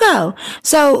 Let her go.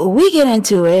 So we get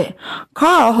into it.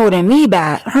 Carl holding me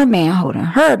back, her man holding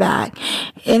her back.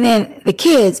 And then the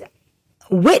kids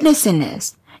witnessing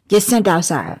this get sent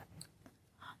outside.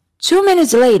 2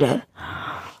 minutes later,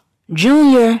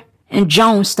 Junior and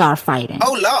Jones start fighting.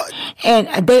 Oh, Lord.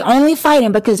 And they only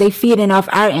fighting because they feeding off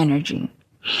our energy.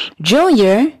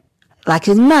 Junior, like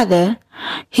his mother,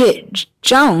 hit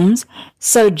Jones.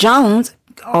 So Jones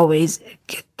always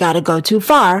got to go too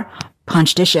far.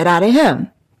 Punch the shit out of him.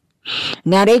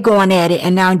 Now they going at it,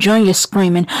 and now Junior's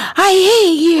screaming, I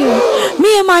hate you.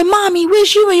 Me and my mommy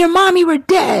wish you and your mommy were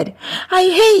dead. I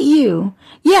hate you.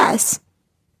 Yes.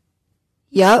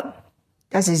 Yup.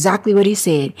 That's exactly what he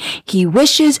said. He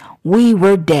wishes we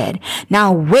were dead.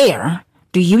 Now where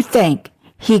do you think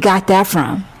he got that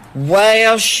from?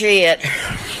 Well, shit.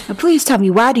 Now please tell me,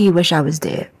 why do you wish I was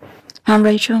dead? Huh,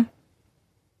 Rachel?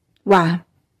 Why?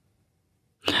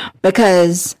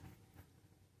 Because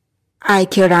I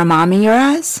killed our mom in your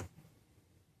eyes?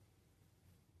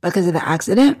 Because of the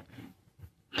accident?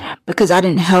 Because I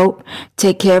didn't help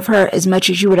take care of her as much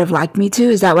as you would have liked me to?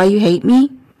 Is that why you hate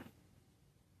me?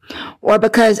 Or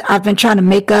because I've been trying to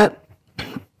make up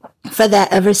for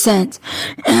that ever since?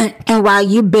 And while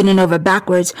you bending over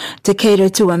backwards to cater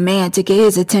to a man to get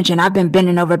his attention, I've been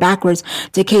bending over backwards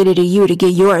to cater to you to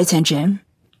get your attention.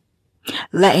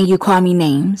 Letting you call me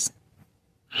names.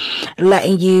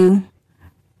 Letting you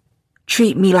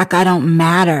treat me like I don't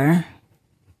matter.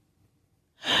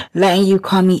 Letting you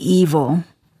call me evil.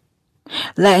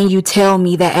 Letting you tell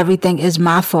me that everything is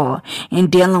my fault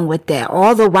and dealing with that.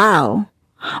 All the while,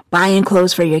 buying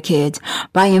clothes for your kids,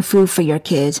 buying food for your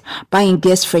kids, buying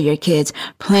gifts for your kids,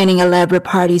 planning elaborate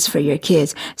parties for your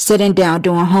kids, sitting down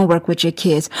doing homework with your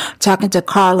kids, talking to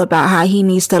Carl about how he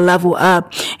needs to level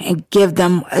up and give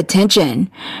them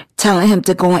attention, telling him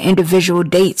to go on individual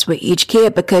dates with each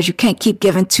kid because you can't keep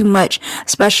giving too much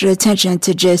special attention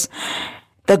to just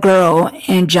the girl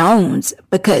and Jones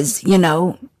because, you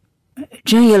know,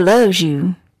 Junior loves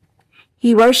you.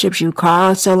 He worships you,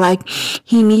 Carl. So, like,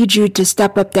 he needs you to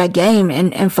step up that game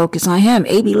and focus on him.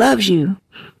 AB loves you.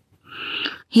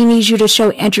 He needs you to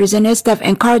show interest in his stuff,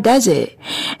 and Carl does it.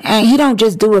 And he don't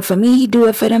just do it for me. He do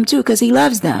it for them, too, because he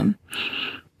loves them.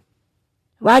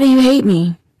 Why do you hate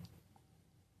me?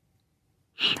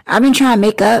 I've been trying to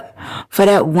make up for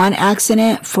that one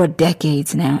accident for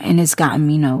decades now, and it's gotten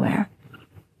me nowhere.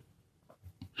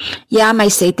 Yeah, I might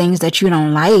say things that you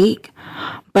don't like,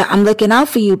 but I'm looking out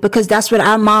for you because that's what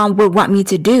our mom would want me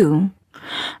to do.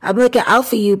 I'm looking out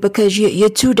for you because you're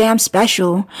too damn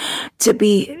special to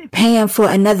be paying for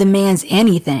another man's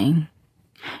anything.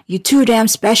 You're too damn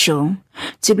special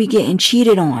to be getting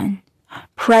cheated on,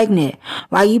 pregnant,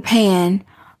 while you paying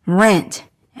rent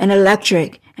and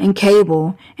electric and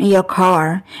cable in your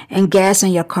car and gas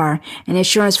in your car and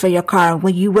insurance for your car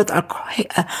when you with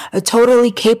a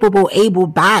totally capable, able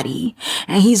body,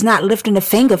 and he's not lifting a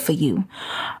finger for you,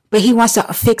 but he wants to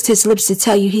fix his lips to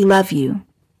tell you he love you.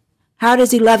 How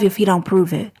does he love you if he don't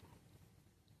prove it?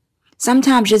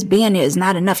 Sometimes just being there is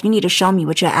not enough. You need to show me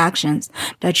with your actions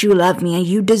that you love me, and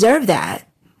you deserve that.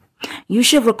 You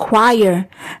should require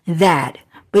that,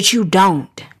 but you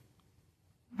don't.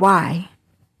 Why?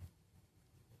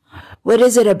 What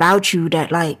is it about you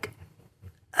that, like,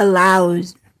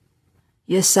 allows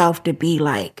yourself to be,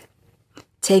 like,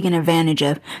 taken advantage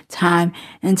of time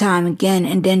and time again?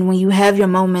 And then when you have your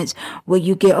moments where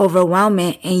you get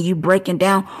overwhelming and you breaking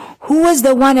down, who is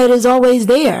the one that is always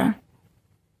there?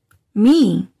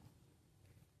 Me.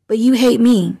 But you hate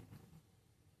me.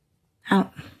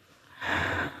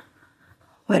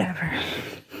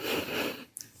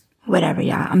 Whatever,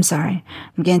 y'all. I'm sorry.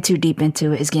 I'm getting too deep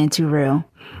into it. It's getting too real.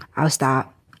 I'll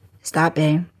stop. Stop,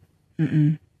 babe.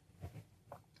 Don't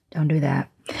do that.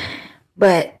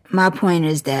 But my point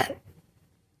is that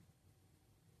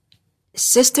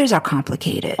sisters are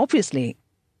complicated. Obviously.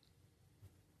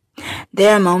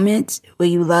 There are moments where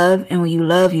you love, and when you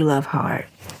love hard.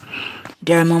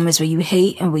 There are moments where you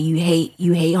hate, and when you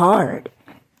hate hard.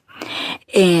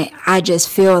 And I just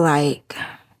feel like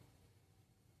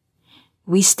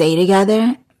we stay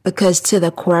together because to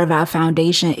the core of our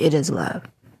foundation, it is love.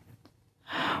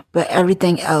 But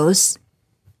everything else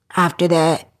after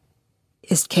that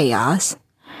is chaos.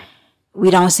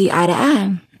 We don't see eye to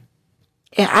eye.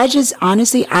 And I just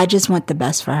want the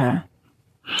best for her.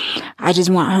 I just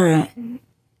want her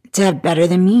to have better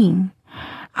than me.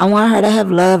 I want her to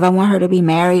have love. I want her to be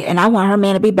married. And I want her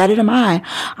man to be better than mine.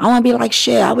 I want to be like,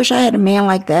 shit, I wish I had a man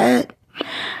like that.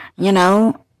 You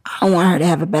know? I want her to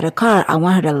have a better car. I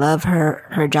want her to love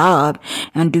her job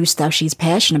and do stuff she's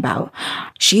passionate about.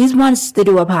 She wants to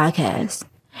do a podcast.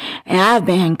 And I've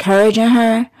been encouraging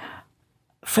her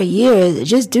for years,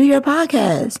 just do your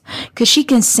podcast. Cause she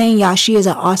can sing, y'all. She is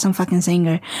an awesome fucking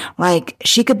singer. Like,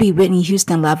 she could be Whitney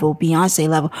Houston level, Beyonce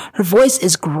level. Her voice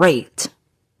is great.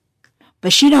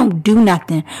 But she don't do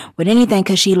nothing with anything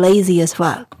cause she lazy as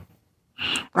fuck.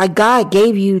 Like, God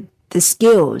gave you the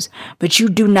skills, but you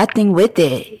do nothing with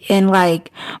it. And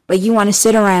like, but you want to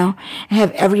sit around and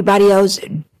have everybody else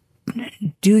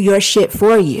do your shit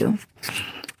for you.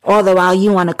 All the while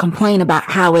you want to complain about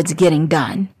how it's getting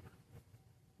done.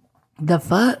 The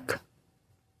fuck?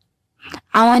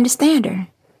 I don't understand her.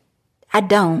 I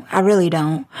don't. I really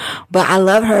don't. But I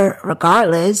love her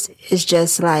regardless. It's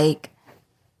just like,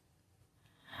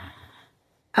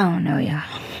 I don't know, y'all.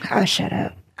 I'll shut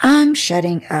up. I'm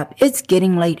shutting up. It's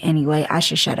getting late anyway. I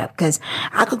should shut up because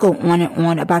I could go on and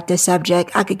on about this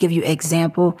subject. I could give you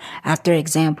example after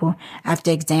example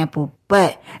after example.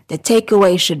 But the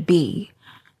takeaway should be,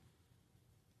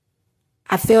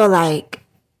 I feel like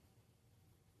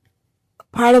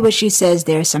part of what she says,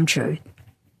 there's some truth.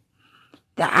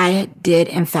 That I did,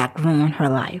 in fact, ruin her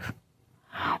life.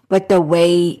 But the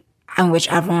way in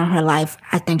which I ruined her life,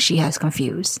 I think she has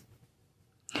confused.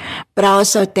 But I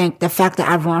also think the fact that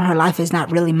I ruined her life is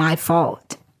not really my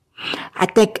fault. I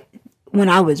think when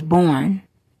I was born,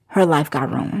 her life got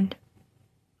ruined.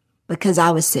 Because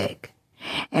I was sick.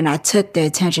 And I took the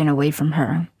attention away from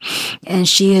her. And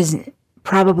she has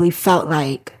probably felt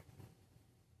like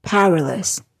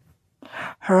powerless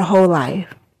her whole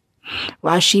life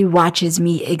while she watches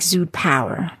me exude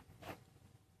power.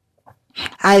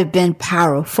 I have been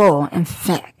powerful. In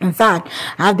fact,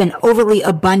 I've been overly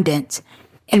abundant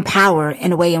in power in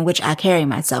the way in which I carry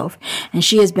myself. And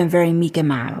she has been very meek and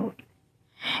mild.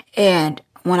 And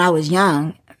when I was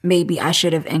young, maybe I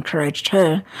should have encouraged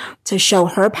her to show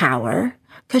her power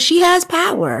because she has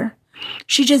power.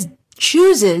 She just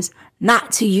chooses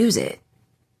not to use it.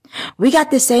 We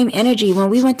got the same energy. When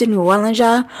we went to New Orleans,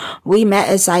 y'all, we met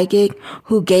a psychic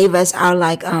who gave us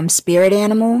our spirit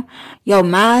animal. Yo,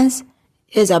 mine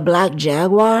is a black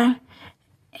jaguar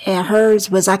and hers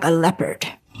was like a leopard.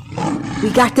 We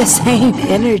got the same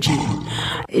energy.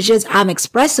 It's just I'm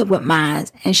expressive with mine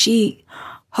and she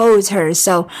holds hers.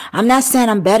 So I'm not saying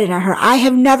I'm better than her. I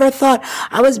have never thought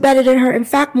I was better than her. In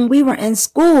fact, when we were in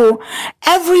school,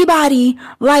 everybody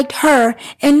liked her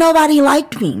and nobody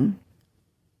liked me.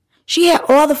 She had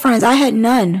all the friends. I had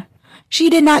none. She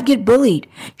did not get bullied.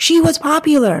 She was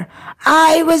popular.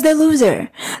 I was the loser.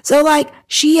 So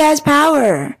she has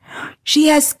power. She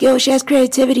has skill. She has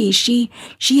creativity. She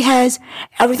has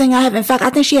everything I have. In fact, I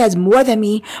think she has more than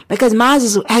me because mine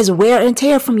has wear and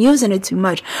tear from using it too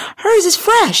much. Hers is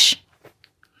fresh.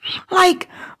 Like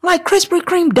Krispy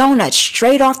Kreme donuts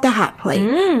straight off the hot plate.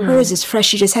 Hers is fresh.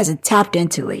 She just hasn't tapped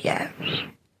into it yet.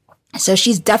 So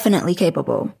she's definitely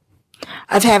capable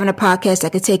of having a podcast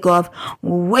that could take off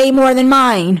way more than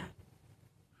mine.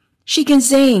 She can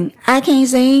sing. I can't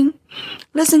sing.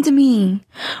 Listen to me.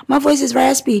 My voice is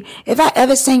raspy. If I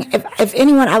ever sing, if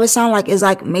anyone I would sound like is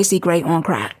like Macy Gray on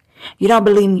crack. You don't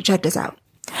believe me? Check this out.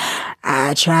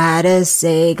 I try to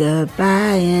say goodbye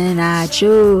and I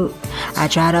choke. I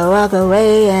try to walk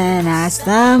away and I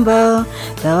stumble.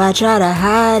 Though I try to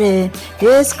hide it,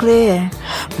 it's clear.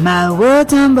 My world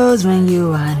tumbles when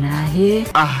you are not here.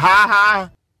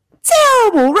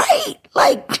 Terrible, right?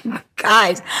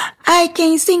 Guys, I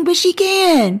can't sing, but she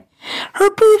can. Her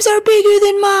boobs are bigger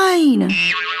than mine.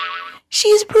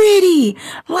 She's pretty.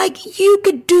 You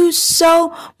could do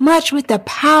so much with the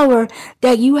power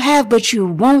that you have, but you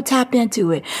won't tap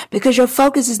into it because your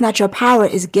focus is not your power,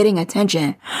 is getting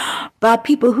attention by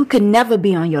people who could never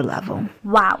be on your level.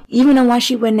 Wow. Even the one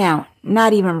she went out,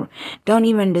 don't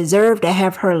even deserve to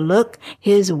have her look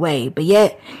his way, but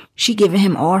yet she giving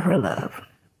him all her love.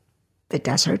 But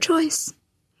that's her choice.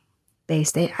 They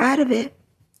stay out of it.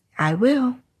 I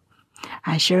will.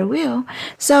 I sure will.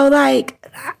 So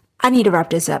I need to wrap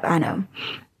this up. I know.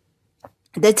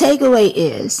 The takeaway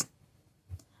is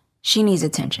she needs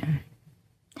attention.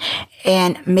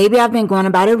 And maybe I've been going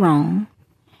about it wrong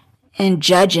and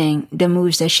judging the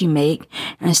moves that she make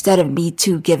instead of me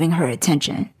too giving her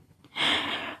attention.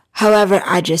 However,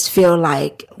 I just feel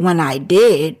like when I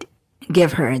did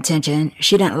give her attention,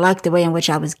 she didn't like the way in which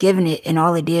I was giving it, and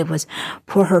all it did was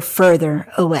pull her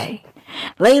further away.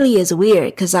 Lately is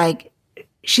weird because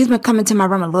she's been coming to my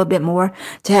room a little bit more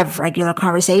to have regular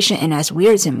conversation, and that's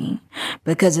weird to me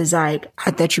because it's I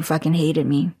thought you fucking hated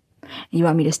me. You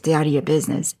want me to stay out of your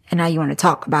business, and now you want to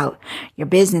talk about your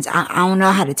business. I don't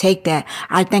know how to take that.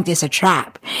 I think it's a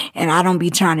trap, and I don't be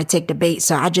trying to take the bait,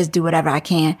 so I just do whatever I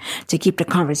can to keep the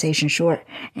conversation short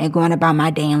and going about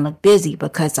my day and look busy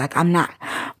because I'm not.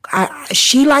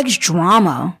 She likes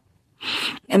drama.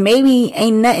 And maybe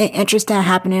ain't nothing interesting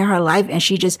happening in her life and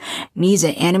she just needs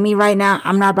an enemy right now.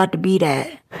 I'm not about to be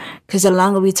that. Because the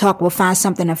longer we talk, we'll find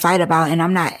something to fight about. And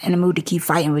I'm not in the mood to keep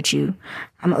fighting with you.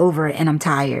 I'm over it and I'm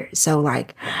tired. So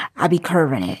like, I be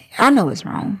curving it. I know it's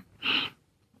wrong.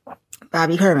 But I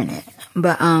be curving it.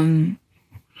 But,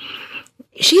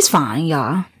 she's fine,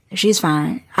 y'all. She's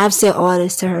fine. I've said all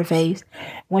this to her face.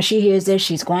 When she hears this,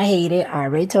 she's going to hate it. I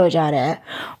already told y'all that.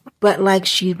 But like,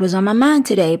 she was on my mind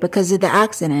today because of the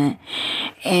accident.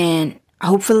 And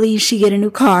hopefully she get a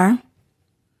new car.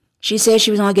 She said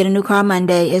she was going to get a new car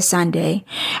Monday. It's Sunday.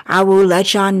 I will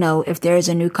let y'all know if there is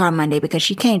a new car Monday because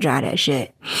she can't drive that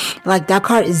shit. Like, that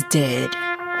car is dead.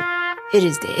 It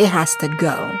is dead. It has to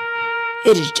go.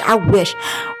 It is. I wish.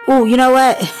 Oh, you know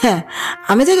what?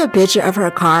 I'm going to take a picture of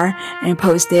her car and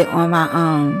post it on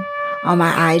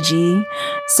my IG.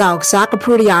 So I can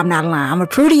prove to y'all I'm not lying. I'm going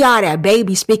to prove to y'all that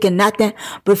baby speaking nothing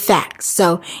but facts.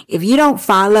 So if you don't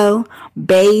follow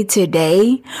Bae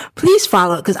today, please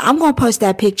follow it because I'm going to post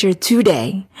that picture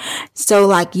today. So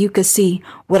like you could see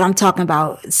what I'm talking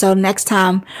about. So next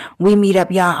time we meet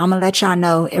up, y'all, I'm going to let y'all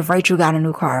know if Rachel got a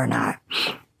new car or not.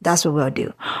 That's what we'll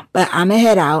do. But I'm going to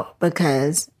head out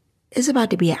because it's about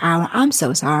to be an hour. I'm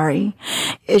so sorry.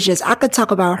 It's just, I could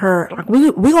talk about her. Like,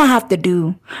 we're going to have to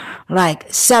do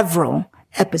like several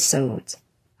episodes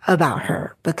about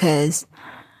her because,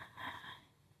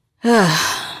 if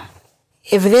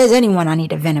there's anyone I need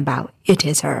to vent about, it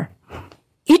is her.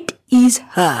 It is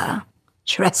her.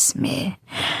 Trust me.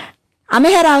 I'm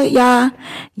going to head out, y'all.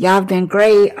 Y'all have been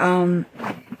great.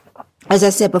 As I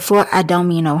said before, I don't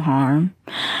mean no harm.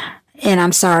 And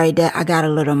I'm sorry that I got a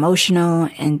little emotional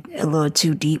and a little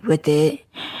too deep with it.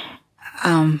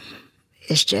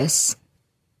 It's just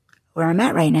where I'm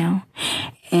at right now.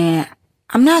 And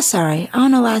I'm not sorry. I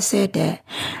don't know why I said that.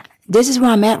 This is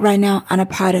where I'm at right now,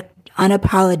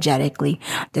 unapologetically.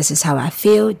 This is how I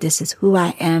feel. This is who I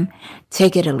am.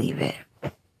 Take it or leave it.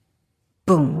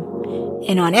 Boom.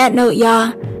 And on that note,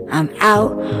 y'all, I'm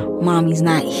out. Mommy's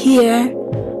not here.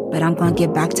 But I'm going to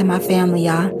get back to my family,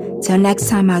 y'all. Till next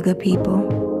time, my good people.